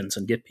conversations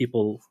and get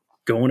people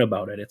going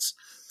about it.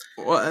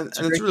 Well, It's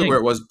a and it's great really thing. where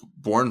it was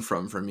born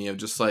from for me, of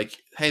just like,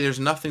 hey, there's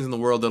enough things in the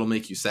world that'll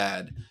make you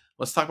sad.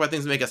 Let's talk about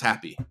things that make us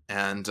happy.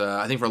 And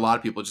I think for a lot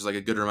of people, it's just like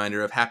a good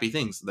reminder of happy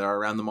things that are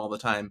around them all the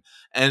time,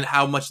 and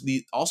how much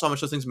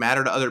those things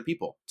matter to other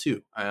people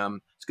too. It's a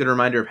good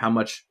reminder of how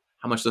much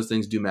those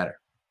things do matter.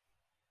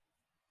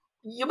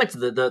 You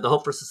mentioned the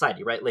hope for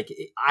society, right? Like,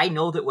 I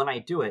know that when I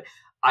do it,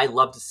 I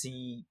love to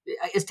see,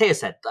 as Taya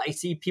said, I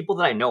see people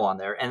that I know on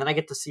there, and then I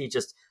get to see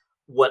just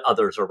what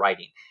others are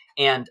writing.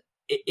 And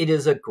it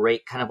is a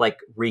great kind of like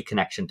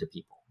reconnection to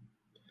people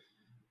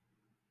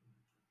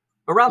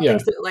around Yeah.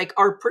 things that like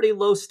are pretty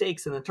low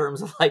stakes in the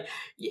terms of like,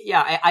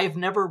 I've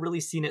never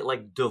really seen it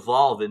like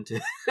devolve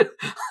into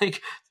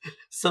like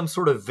some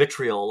sort of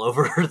vitriol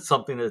over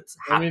something that's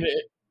I mean,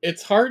 happening.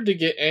 it's hard to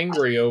get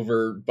angry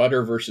over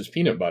butter versus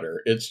peanut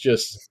butter. It's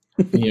just,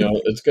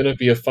 it's going to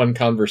be a fun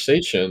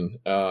conversation.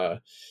 I'm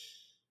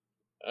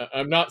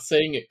not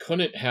saying it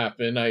couldn't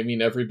happen. I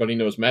mean, everybody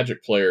knows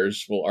Magic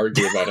players will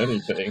argue about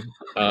anything.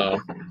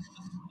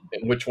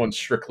 And which one's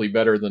strictly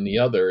better than the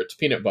other. It's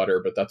peanut butter,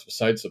 but that's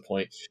besides the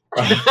point.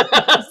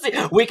 See,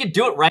 we could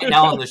do it right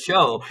now on the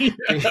show.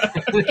 Yeah.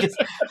 Because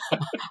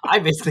I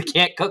basically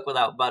can't cook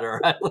without butter.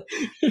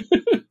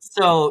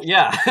 So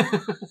yeah,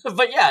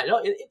 but yeah, no,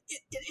 it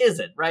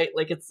isn't right.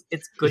 Like it's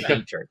good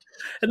natured,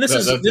 And this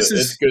is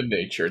it's good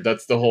natured.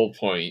 That's the whole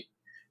point.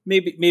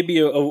 maybe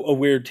a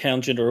weird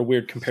tangent or a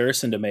weird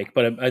comparison to make,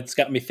 but it's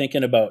got me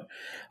thinking about,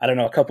 I don't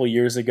know, a couple of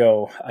years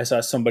ago, I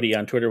saw somebody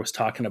on Twitter was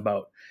talking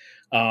about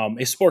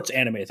a sports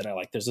anime that I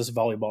like. There's this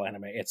volleyball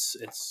anime. It's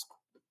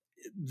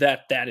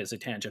that is a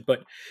tangent,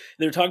 but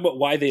they're talking about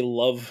why they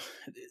love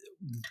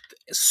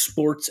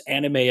sports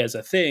anime as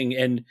a thing,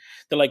 and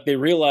they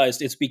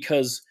realized it's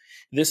because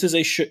this is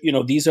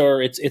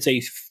it's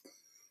a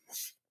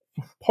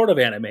part of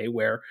anime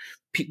where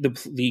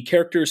the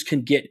characters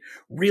can get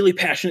really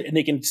passionate and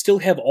they can still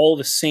have all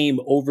the same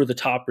over the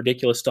top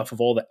ridiculous stuff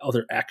of all the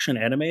other action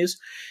animes,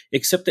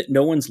 except that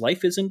no one's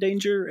life is in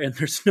danger and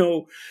there's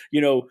no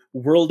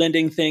world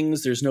ending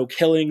things, there's no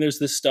killing, there's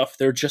this stuff,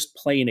 they're just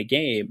playing a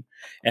game.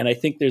 And I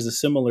think there's a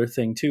similar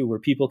thing too, where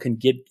people can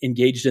get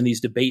engaged in these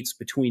debates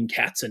between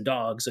cats and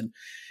dogs and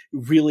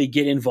really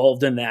get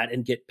involved in that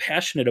and get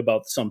passionate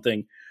about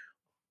something.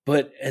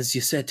 But as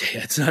you said,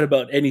 it's not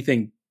about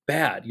anything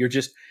bad.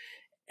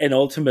 And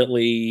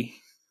ultimately,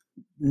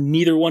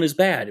 neither one is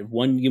bad.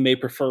 One you may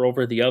prefer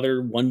over the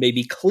other. One may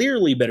be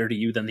clearly better to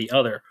you than the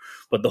other.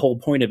 But the whole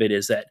point of it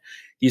is that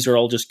these are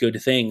all just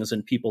good things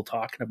and people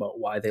talking about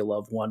why they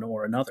love one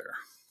or another.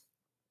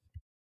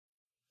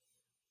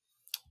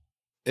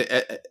 Go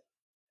ahead.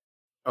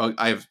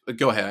 I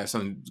have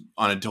something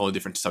on a totally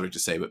different subject to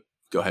say, but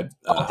go ahead.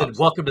 Then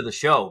welcome to the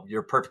show.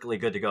 You're perfectly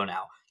good to go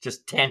now.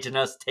 Just tangent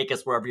us, take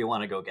us wherever you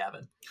want to go,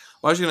 Gavin.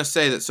 Well, I was going to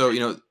say that,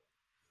 so,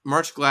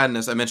 March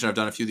Gladness, I mentioned I've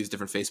done a few of these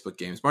different Facebook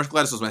games. March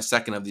Gladness was my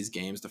second of these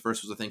games. The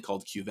first was a thing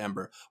called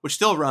Qvember, which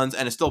still runs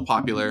and is still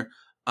popular.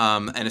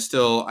 And it's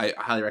still, I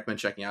highly recommend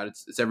checking out.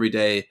 It's every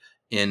day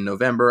in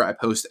November. I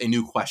post a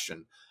new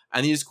question.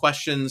 And these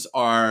questions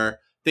are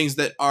things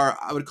that are,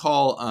 I would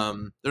call,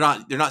 they're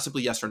not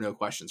simply yes or no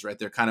questions, right?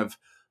 They're kind of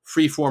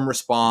free form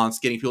response,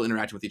 getting people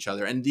interacting with each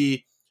other. And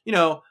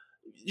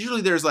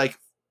usually there's like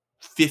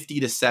 50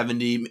 to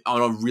 70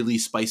 on a really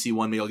spicy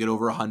one. Maybe I'll get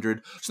over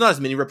 100. It's not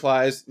as many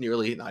replies,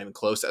 nearly not even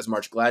close as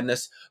March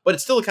Gladness, but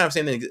it's still the kind of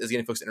same thing as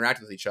getting folks to interact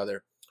with each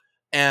other.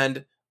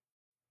 And,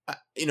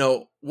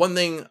 one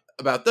thing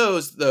about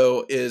those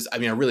though is, I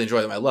really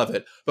enjoy them. I love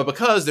it. But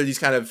because they're these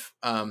kind of,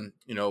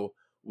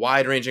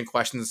 wide ranging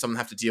questions, and some of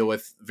them have to deal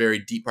with very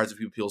deep parts of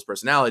people's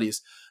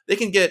personalities,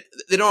 you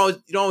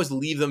don't always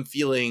leave them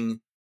feeling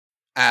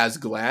as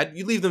glad.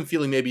 You leave them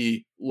feeling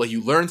maybe like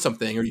you learned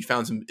something or you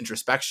found some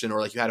introspection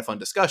or like you had a fun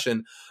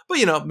discussion,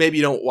 but maybe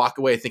you don't walk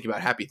away thinking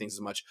about happy things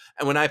as much.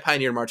 And when I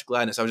pioneered March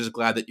Gladness, I was just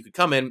glad that you could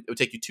come in, it would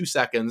take you 2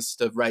 seconds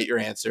to write your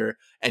answer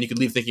and you could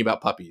leave thinking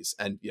about puppies.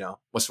 And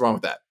what's wrong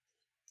with that?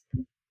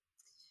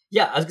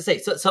 Yeah, I was gonna say,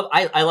 so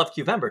I love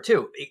Qvember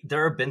too.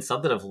 There have been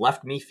some that have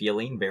left me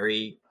feeling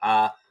very,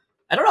 I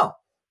don't know,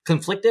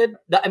 conflicted.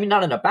 I mean,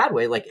 not in a bad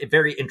way, like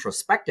very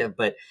introspective,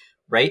 but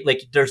right,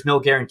 like there's no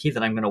guarantee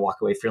that I'm going to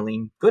walk away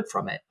feeling good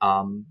from it,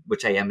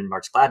 which I am in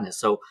March Gladness.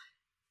 So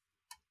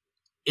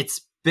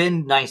it's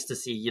been nice to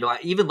see,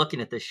 even looking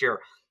at this year,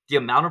 the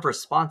amount of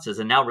responses,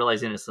 and now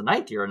realizing it's the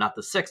 9th year and not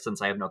the 6th,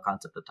 since I have no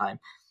concept of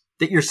time,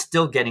 that you're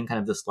still getting kind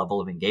of this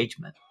level of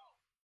engagement.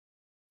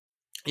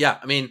 Yeah,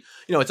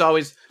 it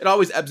always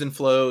ebbs and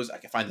flows. I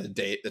can find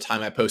the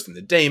time I post in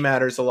the day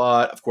matters a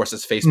lot. Of course,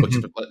 as Facebook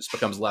just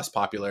becomes less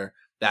popular,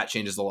 that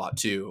changes a lot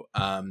too.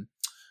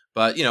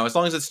 But as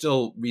long as it's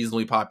still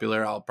reasonably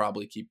popular, I'll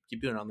probably keep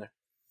doing it on there.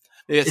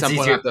 Maybe at some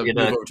point I'll have to move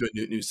over to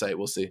a new site.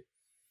 We'll see.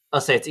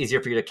 I'll say it's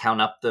easier for you to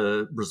count up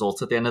the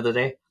results at the end of the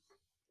day.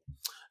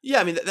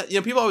 Yeah,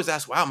 people always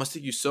ask, "Wow, it must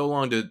take you so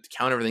long to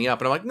count everything up,"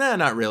 and I'm like, "Nah,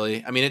 not really.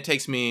 It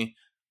takes me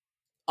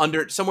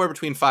under somewhere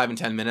between 5 and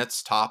 10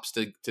 minutes tops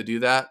to do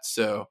that.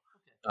 So,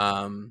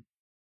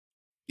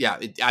 yeah,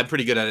 I'm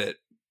pretty good at it.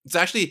 It's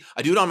actually,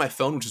 I do it on my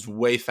phone, which is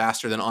way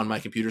faster than on my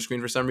computer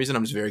screen for some reason.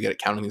 I'm just very good at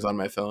counting things on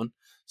my phone.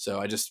 So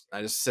I just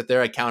sit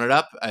there, I count it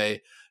up,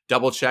 I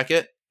double check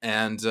it,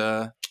 and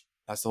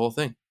that's the whole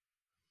thing.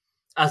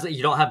 As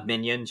you don't have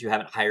minions, you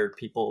haven't hired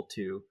people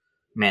to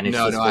manage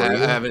No, this no, for I you?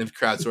 haven't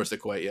crowdsourced it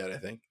quite yet, I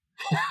think.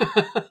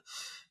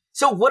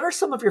 So what are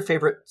some of your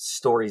favorite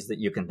stories that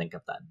you can think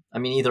of then? I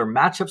mean, either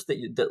matchups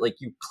that like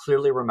you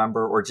clearly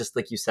remember, or just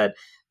like you said,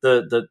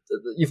 the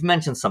you've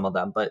mentioned some of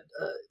them, but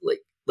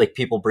like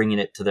people bringing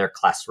it to their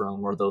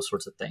classroom or those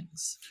sorts of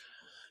things.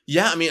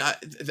 Yeah, I mean,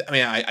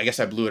 I guess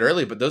I blew it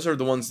early, but those are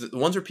the ones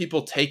where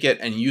people take it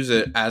and use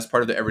it as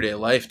part of their everyday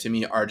life. To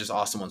me, are just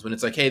awesome ones. When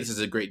it's like, hey, this is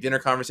a great dinner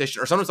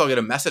conversation, or sometimes I'll get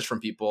a message from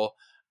people,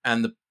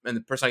 and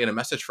the person I get a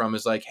message from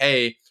is like,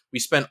 hey, we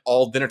spent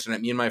all dinner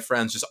tonight, me and my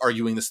friends, just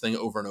arguing this thing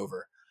over and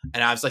over,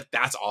 and I was like,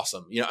 that's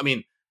awesome. I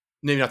mean,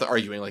 maybe not the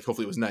arguing, like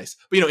hopefully it was nice,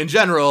 but in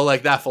general,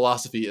 like that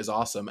philosophy is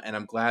awesome, and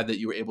I'm glad that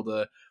you were able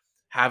to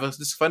have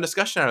this fun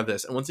discussion out of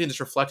this, and once again,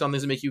 just reflect on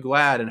things that make you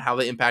glad and how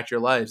they impact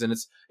your lives. And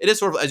it is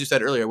sort of, as you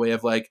said earlier, a way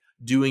of like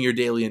doing your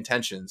daily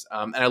intentions.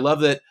 And I love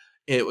that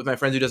with my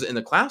friends who does it in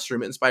the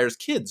classroom, it inspires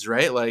kids,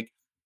 right? Like,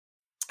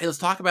 hey, let's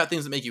talk about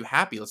things that make you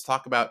happy. Let's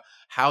talk about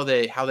how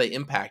they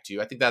impact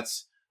you. I think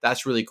that's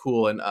really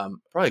cool, and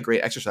probably a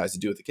great exercise to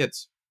do with the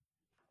kids.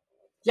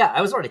 Yeah,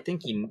 I was already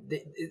thinking,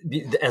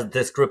 as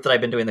this group that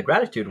I've been doing the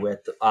gratitude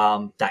with,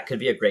 that could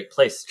be a great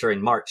place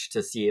during March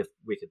to see if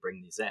we could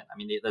bring these in. I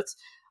mean,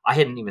 I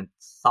hadn't even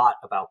thought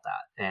about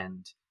that.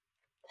 And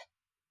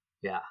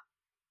yeah.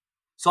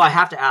 So I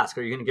have to ask,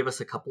 are you going to give us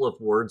a couple of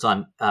words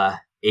on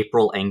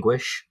April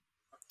anguish?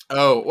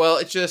 Oh, well,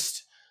 it's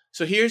just,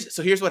 so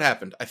here's what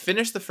happened. I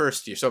finished the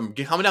first year. So I'm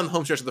coming down the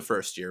home stretch of the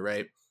first year,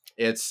 right?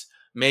 It's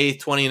May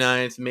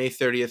 29th, May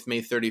 30th,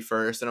 May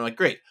 31st. And I'm like,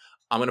 great,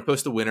 I'm going to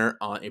post the winner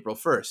on April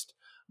 1st.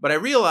 But I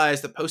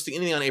realized that posting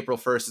anything on April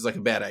 1st is like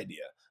a bad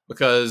idea,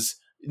 because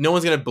no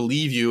one's going to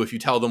believe you if you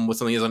tell them what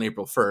something is on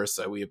April 1st.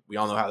 So we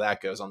all know how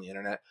that goes on the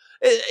internet.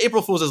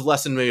 April Fool's has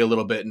lessened maybe a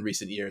little bit in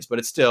recent years, but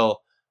it's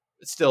still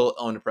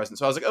omnipresent.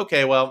 So I was like,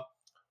 okay, well,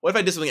 what if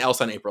I did something else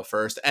on April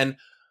 1st? And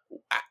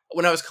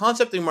when I was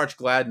concepting March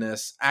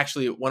Gladness,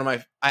 actually,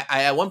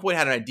 I at one point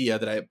had an idea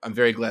that I'm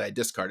very glad I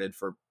discarded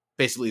for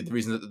basically the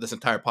reason that this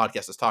entire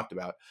podcast has talked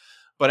about.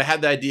 But I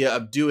had the idea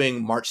of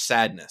doing March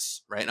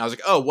Sadness, right? And I was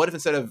like, oh, what if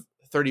instead of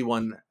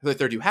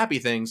 32 happy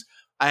things,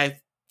 I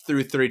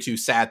threw 32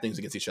 sad things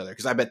against each other?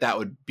 Because I bet that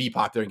would be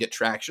popular and get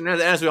traction.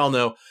 And as we all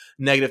know,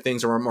 negative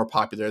things are more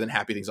popular than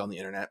happy things on the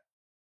internet.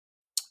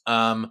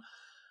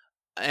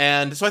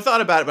 And so I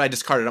thought about it, but I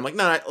discarded it. I'm like,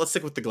 no, let's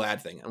stick with the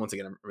glad thing. And once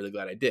again, I'm really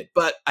glad I did.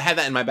 But I had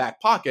that in my back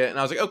pocket, and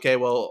I was like, okay,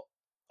 well,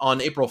 on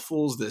April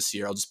Fool's this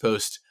year, I'll just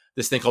post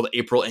this thing called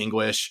April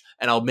Anguish,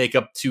 and I'll make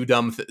up two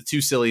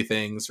silly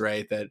things,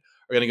 right, that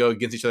are going to go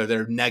against each other.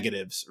 They're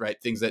negatives, right?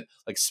 Things that,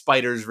 like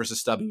spiders versus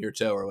stubbing your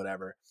toe or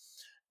whatever.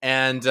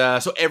 And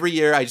so every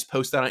year I just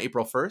post that on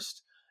April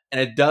 1st.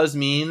 And it does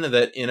mean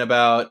that in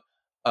about,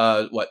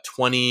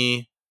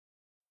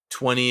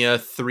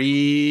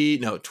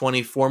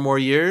 24 more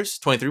years,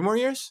 23 more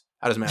years?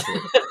 How does math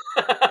work?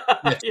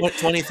 Yeah,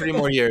 23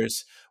 more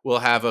years, we'll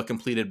have a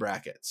completed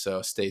bracket.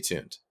 So stay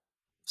tuned.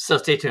 So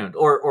stay tuned.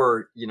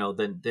 Or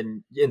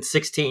then in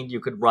 16, you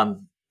could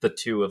run the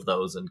two of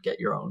those and get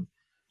your own.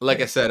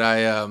 Like I said, I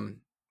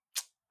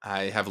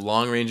have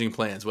long-ranging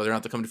plans. Whether or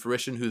not they'll come to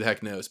fruition, who the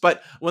heck knows?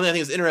 But one thing I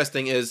think is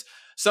interesting is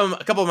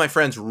a couple of my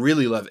friends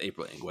really love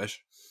April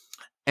Anguish.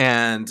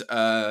 And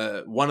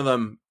one of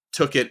them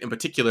took it in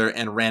particular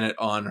and ran it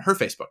on her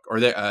Facebook,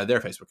 or their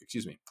Facebook,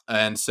 excuse me.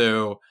 And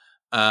so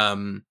they,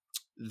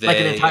 like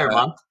an entire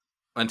month?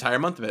 An entire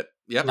month of it.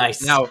 Yep.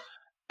 Nice. Now,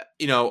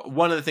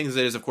 one of the things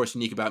that is, of course,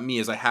 unique about me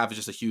is I have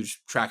just a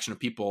huge traction of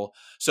people.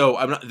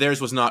 So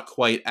theirs was not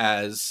quite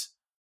as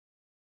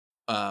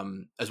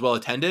well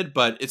attended,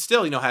 but it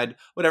still, had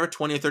whatever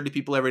 20 or 30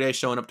 people every day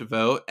showing up to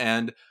vote,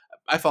 and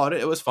I followed it.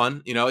 It was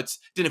fun. It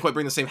didn't quite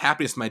bring the same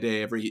happiness to my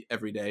day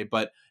every day,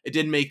 but it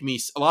did make me.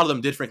 A lot of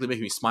them did, frankly,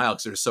 make me smile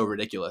because they're so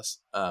ridiculous.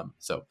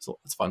 So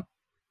it's fun.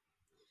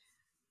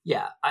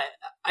 Yeah,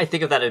 I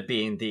think of that as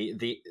being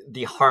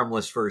the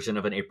harmless version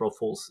of an April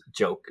Fool's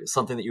joke,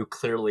 something that you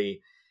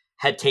clearly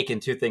had taken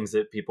to things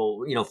that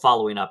people,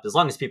 following up, as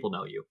long as people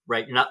know you,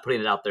 right? You're not putting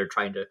it out there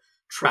trying to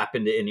trap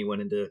anyone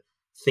into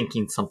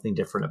thinking something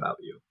different about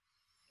you.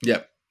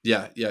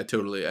 Yeah,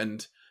 totally.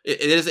 And it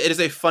is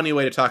a funny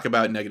way to talk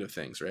about negative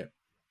things, right?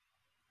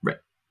 Right.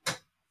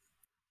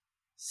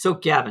 So,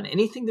 Gavin,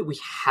 anything that we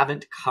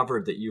haven't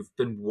covered that you've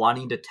been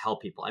wanting to tell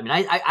people? I mean,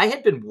 I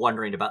had been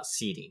wondering about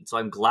seeding, so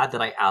I'm glad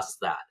that I asked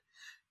that.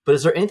 But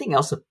is there anything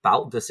else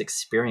about this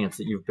experience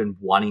that you've been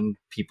wanting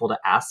people to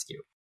ask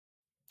you?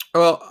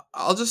 Well,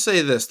 I'll just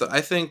say this, that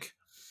I think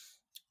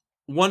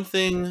one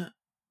thing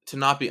to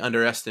not be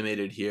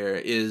underestimated here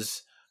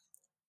is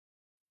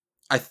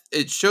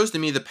it shows to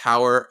me the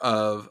power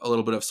of a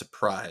little bit of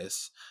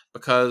surprise,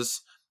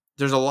 because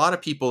there's a lot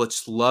of people that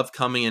just love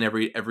coming in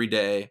every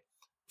day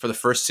for the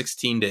first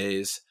 16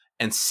 days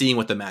and seeing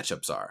what the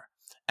matchups are.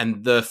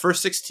 And the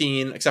first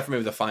 16, except for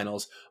maybe the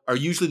finals, are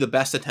usually the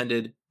best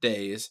attended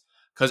days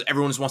because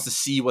everyone just wants to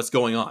see what's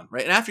going on,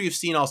 right? And after you've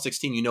seen all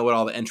 16, you know what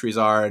all the entries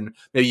are, and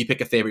maybe you pick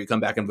a favorite, you come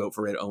back and vote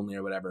for it only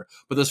or whatever.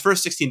 But those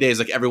first 16 days,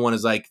 like everyone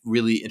is like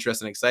really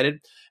interested and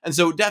excited. And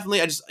so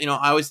definitely, I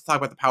always talk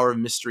about the power of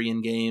mystery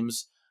in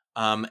games.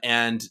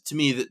 And to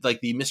me,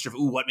 like the mystery of,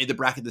 what made the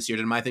bracket this year?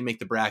 Did my thing make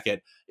the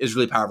bracket? Is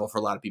really powerful for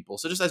a lot of people.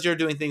 So just as you're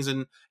doing things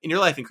in your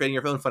life and creating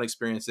your own fun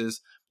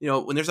experiences,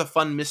 when there's a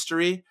fun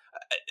mystery,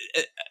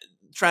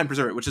 try and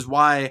preserve it, which is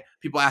why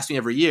people ask me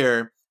every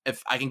year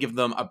if I can give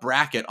them a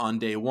bracket on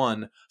day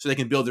one so they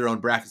can build their own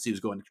bracket to see who's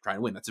going to try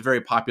and win. That's a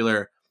very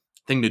popular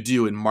thing to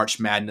do in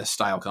March Madness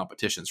style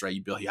competitions, right?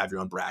 You have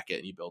your own bracket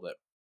and you build it.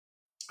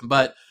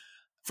 But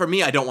for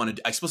me, I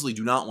explicitly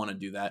do not want to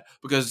do that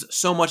because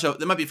so much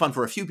of it might be fun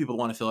for a few people to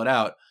want to fill it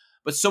out,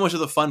 but so much of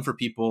the fun for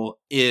people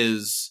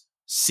is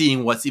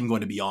seeing what's even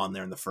going to be on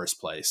there in the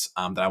first place,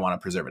 that I want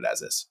to preserve it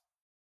as is.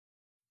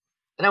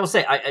 And I will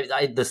say,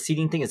 the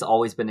seating thing has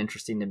always been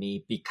interesting to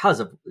me because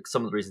of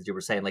some of the reasons you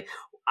were saying. Like,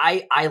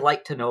 I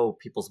like to know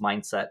people's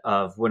mindset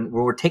of when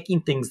we're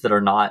taking things that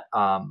are not,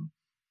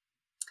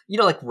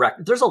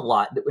 there's a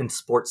lot in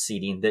sports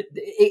seating that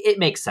it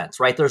makes sense,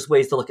 right? There's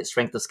ways to look at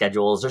strength of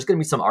schedules. There's going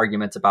to be some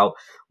arguments about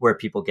where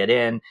people get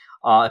in.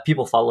 If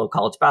people follow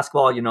college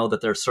basketball, you know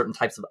that there's certain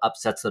types of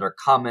upsets that are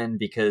common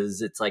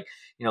because it's like,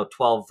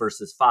 12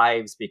 versus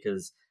 5s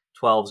because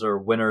 12s are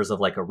winners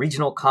of like a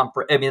regional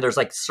conference. I mean, there's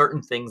like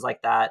certain things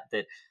like that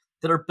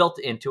are built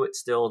into it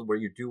still where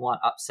you do want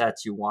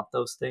upsets, you want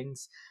those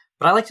things.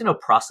 But I like to know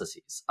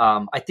processes.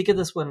 I think of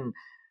this when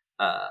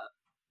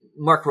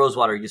Mark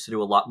Rosewater used to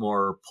do a lot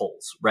more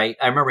polls, right?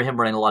 I remember him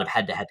running a lot of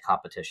head-to-head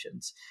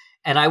competitions.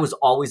 And I was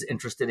always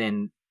interested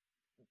in,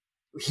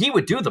 he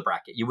would do the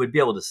bracket. You would be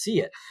able to see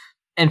it.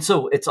 And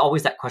so it's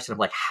always that question of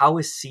like, how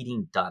is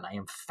seeding done? I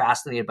am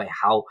fascinated by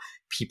how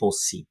people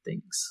seed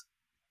things.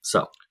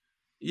 So...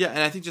 Yeah, and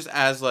I think just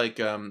as like,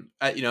 that's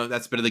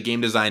a bit of the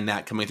game design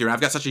knack coming through. And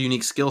I've got such a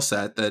unique skill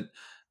set that,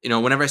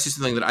 whenever I see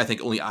something that I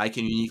think only I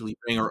can uniquely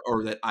bring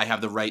or that I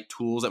have the right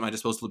tools at my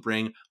disposal to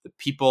bring the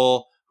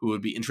people who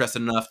would be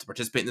interested enough to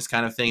participate in this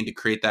kind of thing, to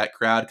create that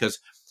crowd. Because,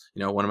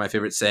 one of my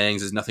favorite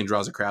sayings is nothing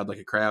draws a crowd like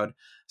a crowd.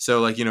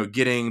 So like,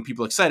 getting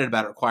people excited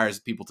about it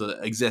requires people to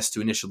exist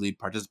to initially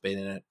participate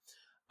in it.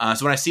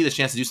 So when I see the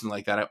chance to do something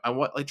like that,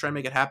 I try and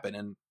make it happen.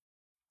 And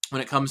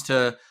when it comes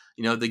to,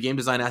 the game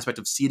design aspect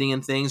of seeding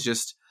and things,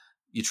 just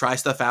you try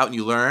stuff out and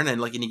you learn,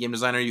 and like any game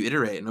designer, you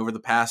iterate. And over the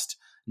past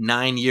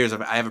 9 years,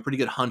 I have a pretty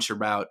good hunch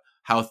about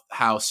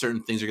how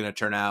certain things are going to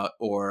turn out,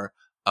 or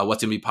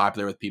what's going to be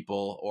popular with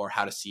people, or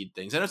how to seed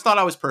things. And it's not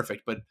always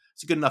perfect, but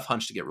it's a good enough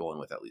hunch to get rolling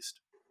with at least.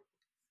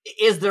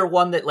 Is there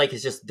one that like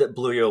that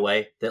blew you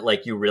away, that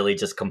like you really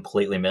just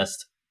completely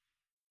missed?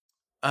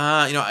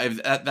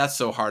 That's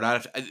so hard.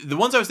 The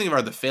ones I was thinking of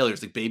are the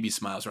failures, like Baby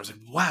Smiles, where I was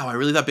like, wow, I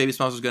really thought Baby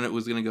Smiles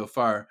was gonna go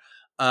far.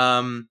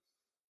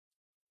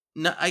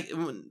 No, I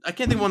can't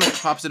think of one that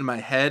pops into my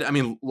head. I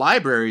mean,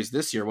 libraries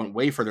this year went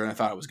way further than I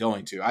thought it was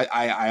going to.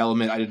 I'll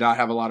admit I did not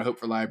have a lot of hope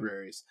for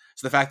libraries.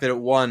 So the fact that it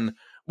won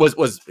was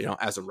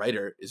as a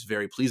writer is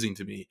very pleasing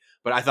to me.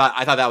 But I thought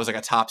that was like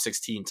a top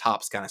 16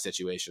 tops kind of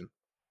situation.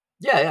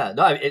 Yeah.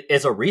 No,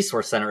 as a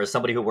resource center, as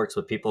somebody who works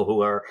with people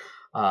who are,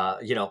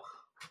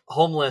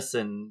 homeless,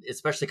 and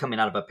especially coming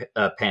out of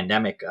a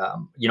pandemic,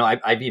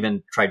 I've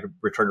even tried to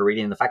return to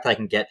reading. And the fact that I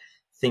can get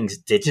things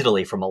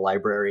digitally from a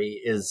library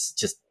is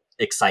just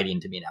exciting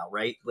to me now,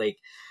 right? Like,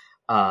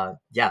 to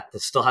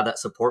still have that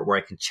support where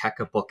I can check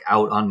a book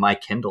out on my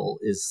Kindle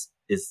is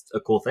a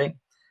cool thing.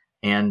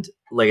 And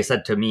like I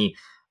said, to me,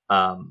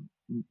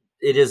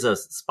 it is a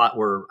spot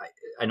where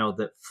I know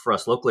that for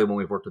us locally, when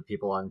we've worked with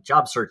people on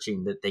job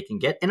searching, that they can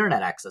get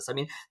internet access. I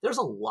mean, there's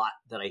a lot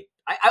that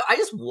I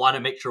just want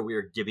to make sure we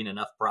are giving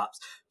enough props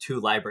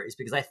to libraries,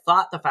 because I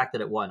thought the fact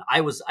that it won,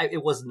 it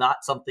was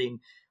not something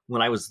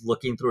when I was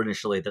looking through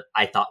initially that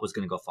I thought was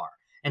going to go far.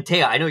 And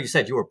Taya, I know you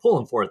said you were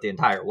pulling for it the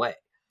entire way.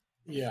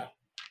 Yeah,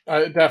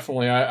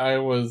 definitely. I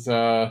was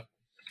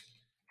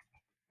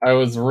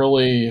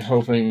really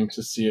hoping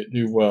to see it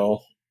do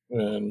well,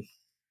 and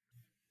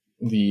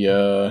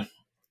the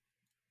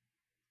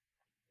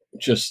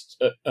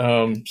just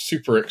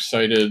super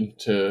excited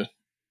to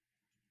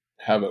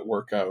have it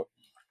work out.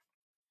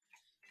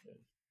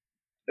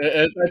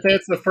 I think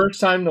it's the first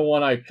time the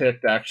one I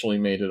picked actually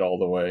made it all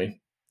the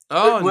way.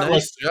 Oh,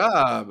 nice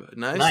job!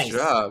 Nice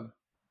job.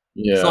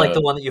 Yeah. So like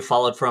the one that you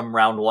followed from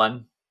round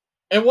one?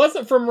 It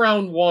wasn't from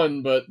round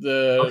one, but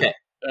the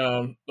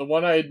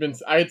one I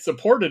had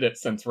supported it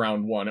since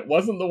round one. It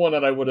wasn't the one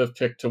that I would have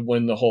picked to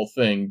win the whole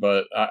thing,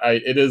 but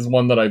it is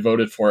one that I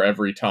voted for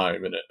every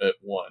time, and it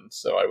won.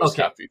 So I was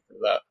happy for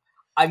that.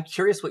 I'm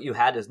curious what you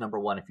had as number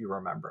one, if you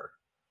remember.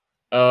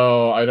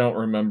 Oh, I don't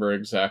remember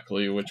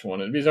exactly which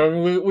one.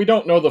 Because we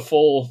don't know the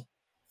full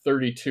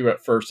 32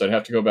 at first. I'd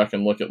have to go back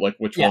and look at like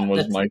which one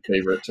was my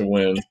favorite to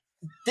win.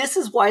 this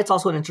is why it's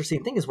also an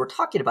interesting thing is we're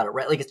talking about it,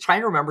 right? Like it's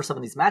trying to remember some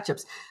of these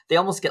matchups. They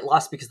almost get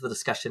lost because the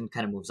discussion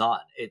kind of moves on.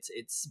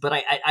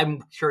 But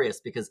I'm curious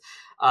because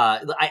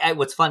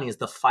what's funny is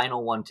the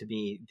final one to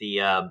me,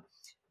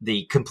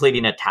 the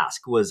completing a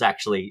task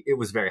it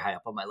was very high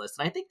up on my list.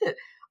 And I think that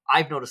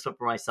I've noticed it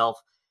for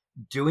myself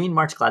doing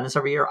March Gladness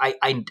every year.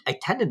 I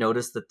tend to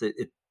notice that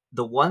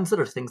the ones that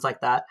are things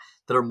like that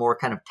are more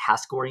kind of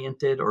task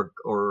oriented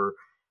or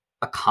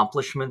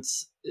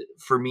accomplishments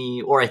for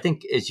me, or I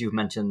think as you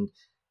mentioned,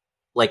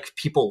 like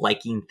people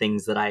liking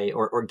things that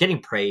or getting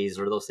praise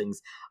or those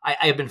things, I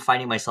have been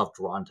finding myself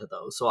drawn to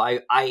those. So I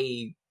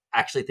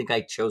actually think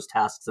I chose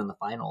tasks in the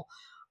final.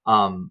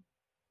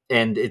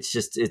 And it's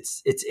just,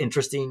 it's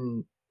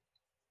interesting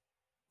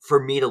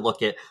for me to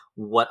look at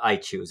what I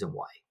choose and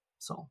why.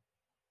 So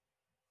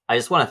I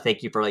just want to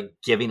thank you for like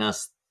giving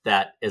us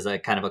that as a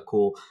kind of a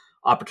cool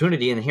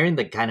opportunity and hearing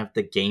the kind of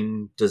the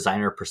game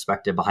designer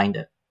perspective behind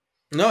it.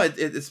 No,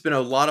 it's been a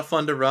lot of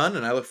fun to run,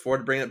 and I look forward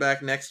to bringing it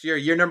back next year.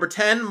 Year number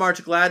 10,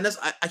 March Gladness.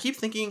 I keep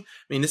thinking, I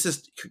mean, this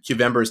is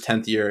Qvember's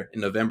 10th year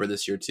in November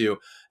this year, too.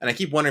 And I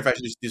keep wondering if I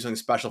should just do something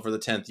special for the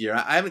 10th year.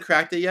 I haven't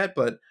cracked it yet,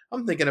 but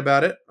I'm thinking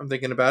about it.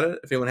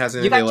 If anyone has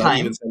anything they love,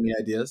 you can send me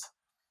ideas.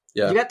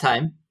 Yeah. You got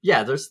time.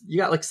 Yeah, you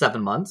got like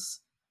 7 months.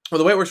 Well,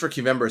 the way it works for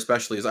Qvember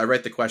especially is I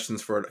write the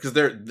questions for it, because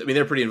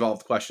they're pretty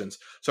involved questions.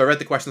 So I write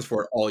the questions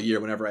for it all year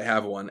whenever I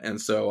have one.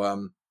 And so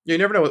you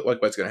never know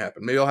what's going to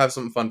happen. Maybe I'll have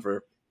something fun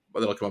for what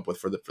they'll come up with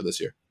for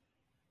this year.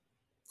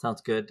 Sounds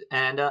good.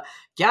 And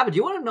Gavin, do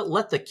you want to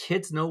let the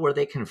kids know where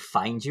they can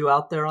find you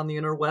out there on the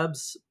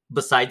interwebs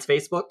besides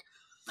Facebook?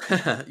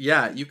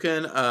 Yeah, you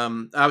can.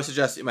 I would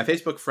suggest my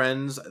Facebook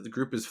friends. The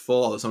group is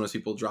full, although sometimes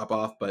people drop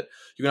off. But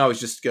you can always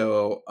just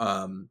go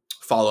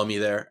follow me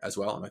there as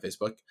well on my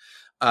Facebook.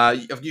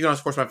 You can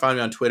of course find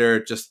me on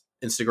Twitter, just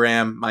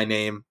Instagram, my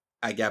name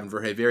at Gavin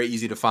Verhey. Very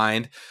easy to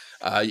find.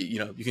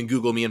 You can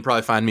Google me and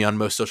probably find me on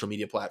most social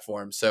media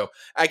platforms. So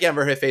at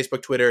Gavin Verhey,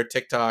 Facebook, Twitter,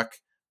 TikTok,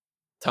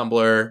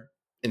 Tumblr,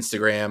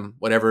 Instagram,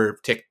 whatever.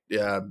 I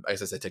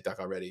guess I said TikTok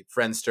already.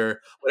 Friendster,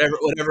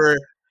 whatever.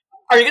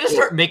 Are you going to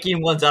start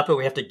making ones up and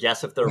we have to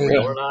guess if they're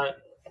real or not?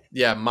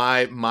 Yeah,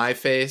 my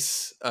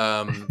face,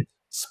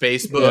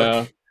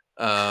 Spacebook,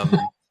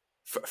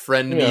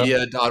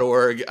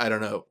 friendmedia.org. I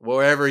don't know.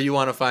 Wherever you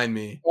want to find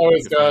me.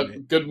 Always got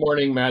Good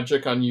Morning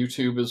Magic on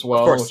YouTube as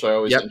well, which I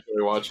always enjoy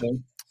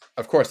watching.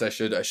 Of course, I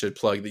should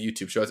plug the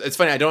YouTube show. It's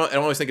funny. I don't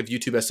always think of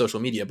YouTube as social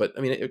media, but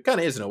I mean, it kind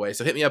of is in a way.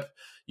 So hit me up,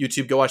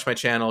 YouTube. Go watch my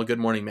channel, Good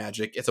Morning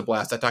Magic. It's a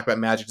blast. I talk about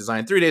magic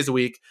design 3 days a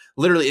week,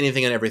 literally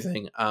anything and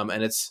everything.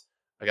 And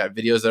I got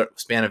videos that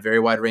span a very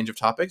wide range of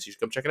topics. You should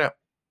come check it out.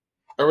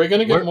 Are we going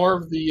to get more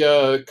of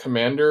the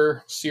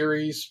Commander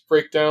series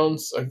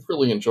breakdowns? I've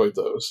really enjoyed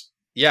those.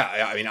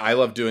 Yeah, I mean, I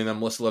love doing them.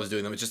 Melissa loves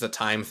doing them. It's just a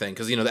time thing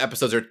because the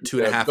episodes are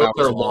 2.5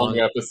 hours long.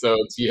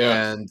 Episodes,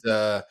 yeah.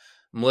 And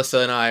Melissa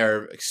and I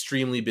are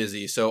extremely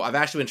busy, so I've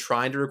actually been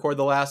trying to record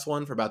the last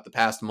one for about the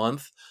past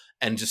month,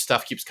 and just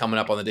stuff keeps coming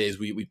up on the days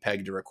we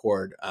peg to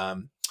record.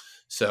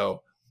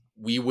 So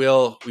we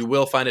will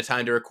find a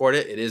time to record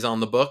it. It is on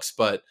the books,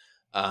 but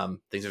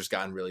things have just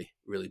gotten really,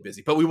 really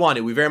busy. But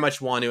we very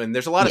much want to, and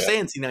there's a lot of say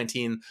in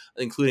C19,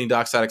 including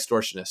Dockside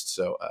Extortionist.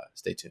 So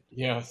stay tuned.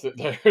 Yeah,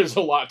 there's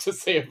a lot to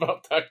say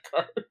about that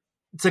card.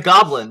 It's a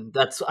goblin.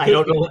 I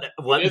don't know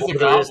what it's a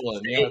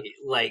goblin. Yeah.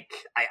 Like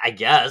I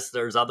guess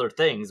there's other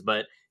things,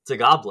 but it's a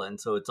goblin,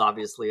 so it's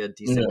obviously a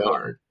decent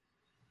card.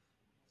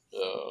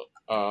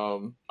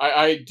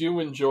 I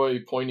do enjoy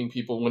pointing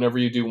people whenever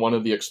you do one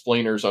of the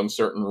explainers on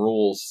certain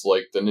rules,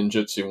 like the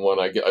ninjutsu one.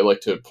 I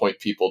like to point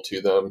people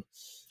to them.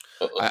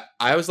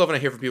 I always love when I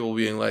hear from people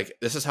being like,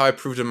 "This is how I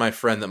proved to my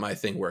friend that my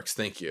thing works.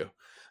 Thank you."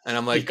 And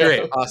I'm like,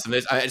 great, awesome.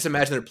 I just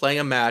imagine they're playing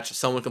a match.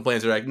 Someone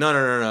complains. They're like,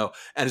 no.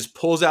 And just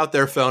pulls out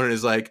their phone and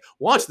is like,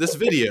 watch this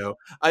video.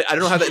 I don't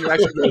know how that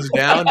interaction goes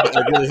down, but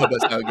I really hope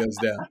that's how it goes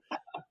down.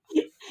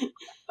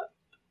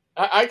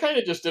 I kind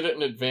of just did it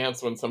in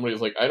advance when somebody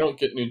was like, I don't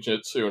get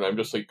ninjutsu. And I'm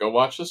just like, go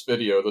watch this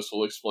video. This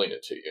will explain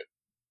it to you.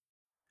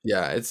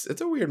 Yeah, it's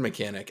a weird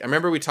mechanic. I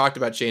remember we talked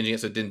about changing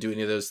it so it didn't do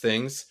any of those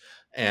things.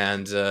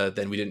 And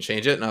then we didn't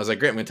change it, and I was like,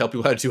 "Great, I'm going to tell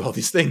people how to do all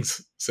these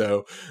things."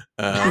 So,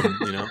 like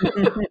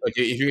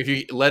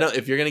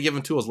if you're going to give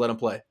them tools, let them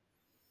play.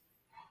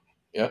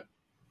 Yeah,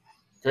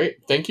 great.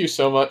 Thank you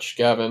so much,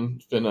 Gavin.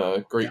 It's been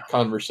a great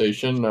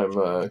conversation.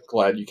 I'm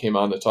glad you came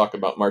on to talk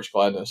about March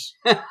Gladness.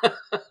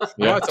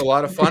 It's a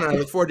lot of fun, and I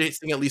look forward to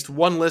seeing at least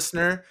one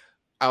listener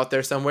out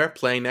there somewhere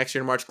playing next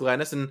year in March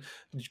Gladness, and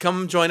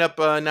come join up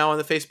now on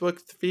the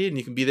Facebook feed, and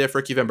you can be there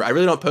for Qvember. I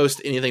really don't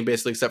post anything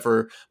basically except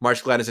for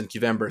March Gladness and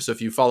Qvember, so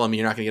if you follow me,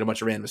 you're not going to get a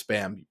bunch of random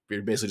spam.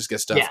 You basically just get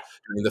stuff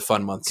during the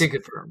fun months. Can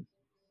confirm.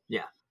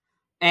 Yeah.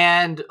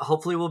 And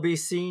hopefully we'll be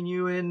seeing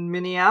you in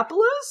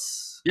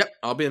Minneapolis? Yep,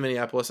 I'll be in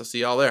Minneapolis. I'll see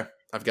y'all there.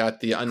 I've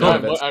got the unknown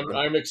events.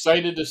 I'm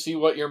excited to see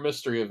what your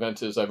mystery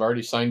event is. I've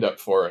already signed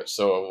up for it,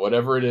 so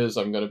whatever it is,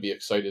 I'm going to be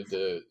excited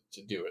to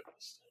do it.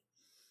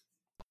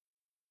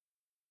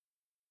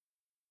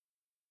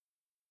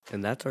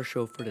 And that's our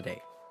show for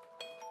today.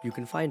 You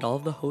can find all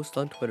of the hosts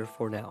on Twitter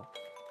for now.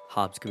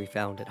 Hobbs can be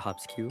found at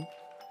HobbsQ,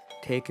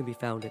 Taya can be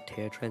found at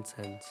Taya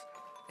Transcends,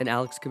 and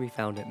Alex can be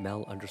found at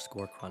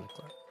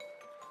Mel_Chronicler.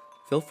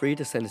 Feel free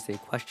to send us any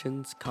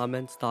questions,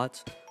 comments,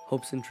 thoughts,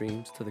 hopes, and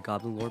dreams to the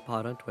Goblin Lore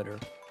Pod on Twitter,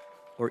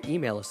 or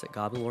email us at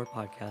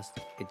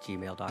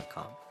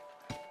goblinlorepodcast@gmail.com.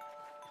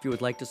 If you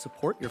would like to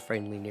support your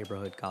friendly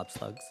neighborhood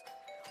gobslugs,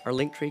 our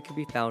link tree can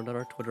be found on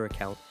our Twitter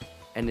account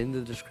and in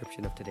the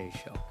description of today's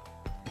show.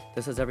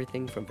 This has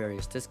everything from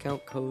various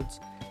discount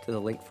codes to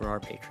the link for our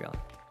Patreon.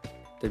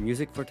 The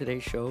music for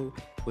today's show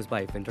was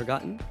by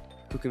Vintergotten,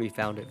 who can be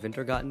found at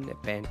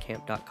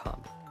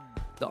vintergotten@bandcamp.com.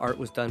 The art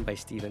was done by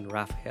Stephen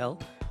Raphael,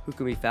 who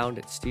can be found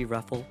at Steve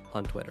Reffel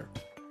on Twitter.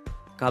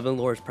 Goblin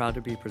Lore is proud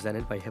to be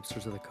presented by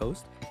Hipsters of the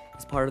Coast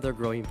as part of their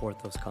growing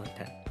Porthos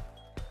content.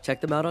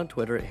 Check them out on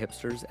Twitter at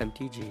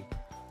hipstersmtg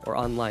or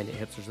online at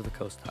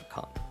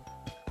hipstersofthecoast.com.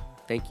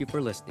 Thank you for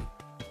listening.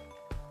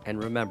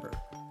 And remember,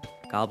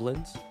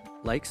 goblins,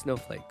 like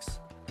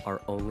snowflakes,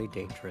 are only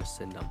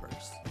dangerous in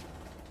numbers.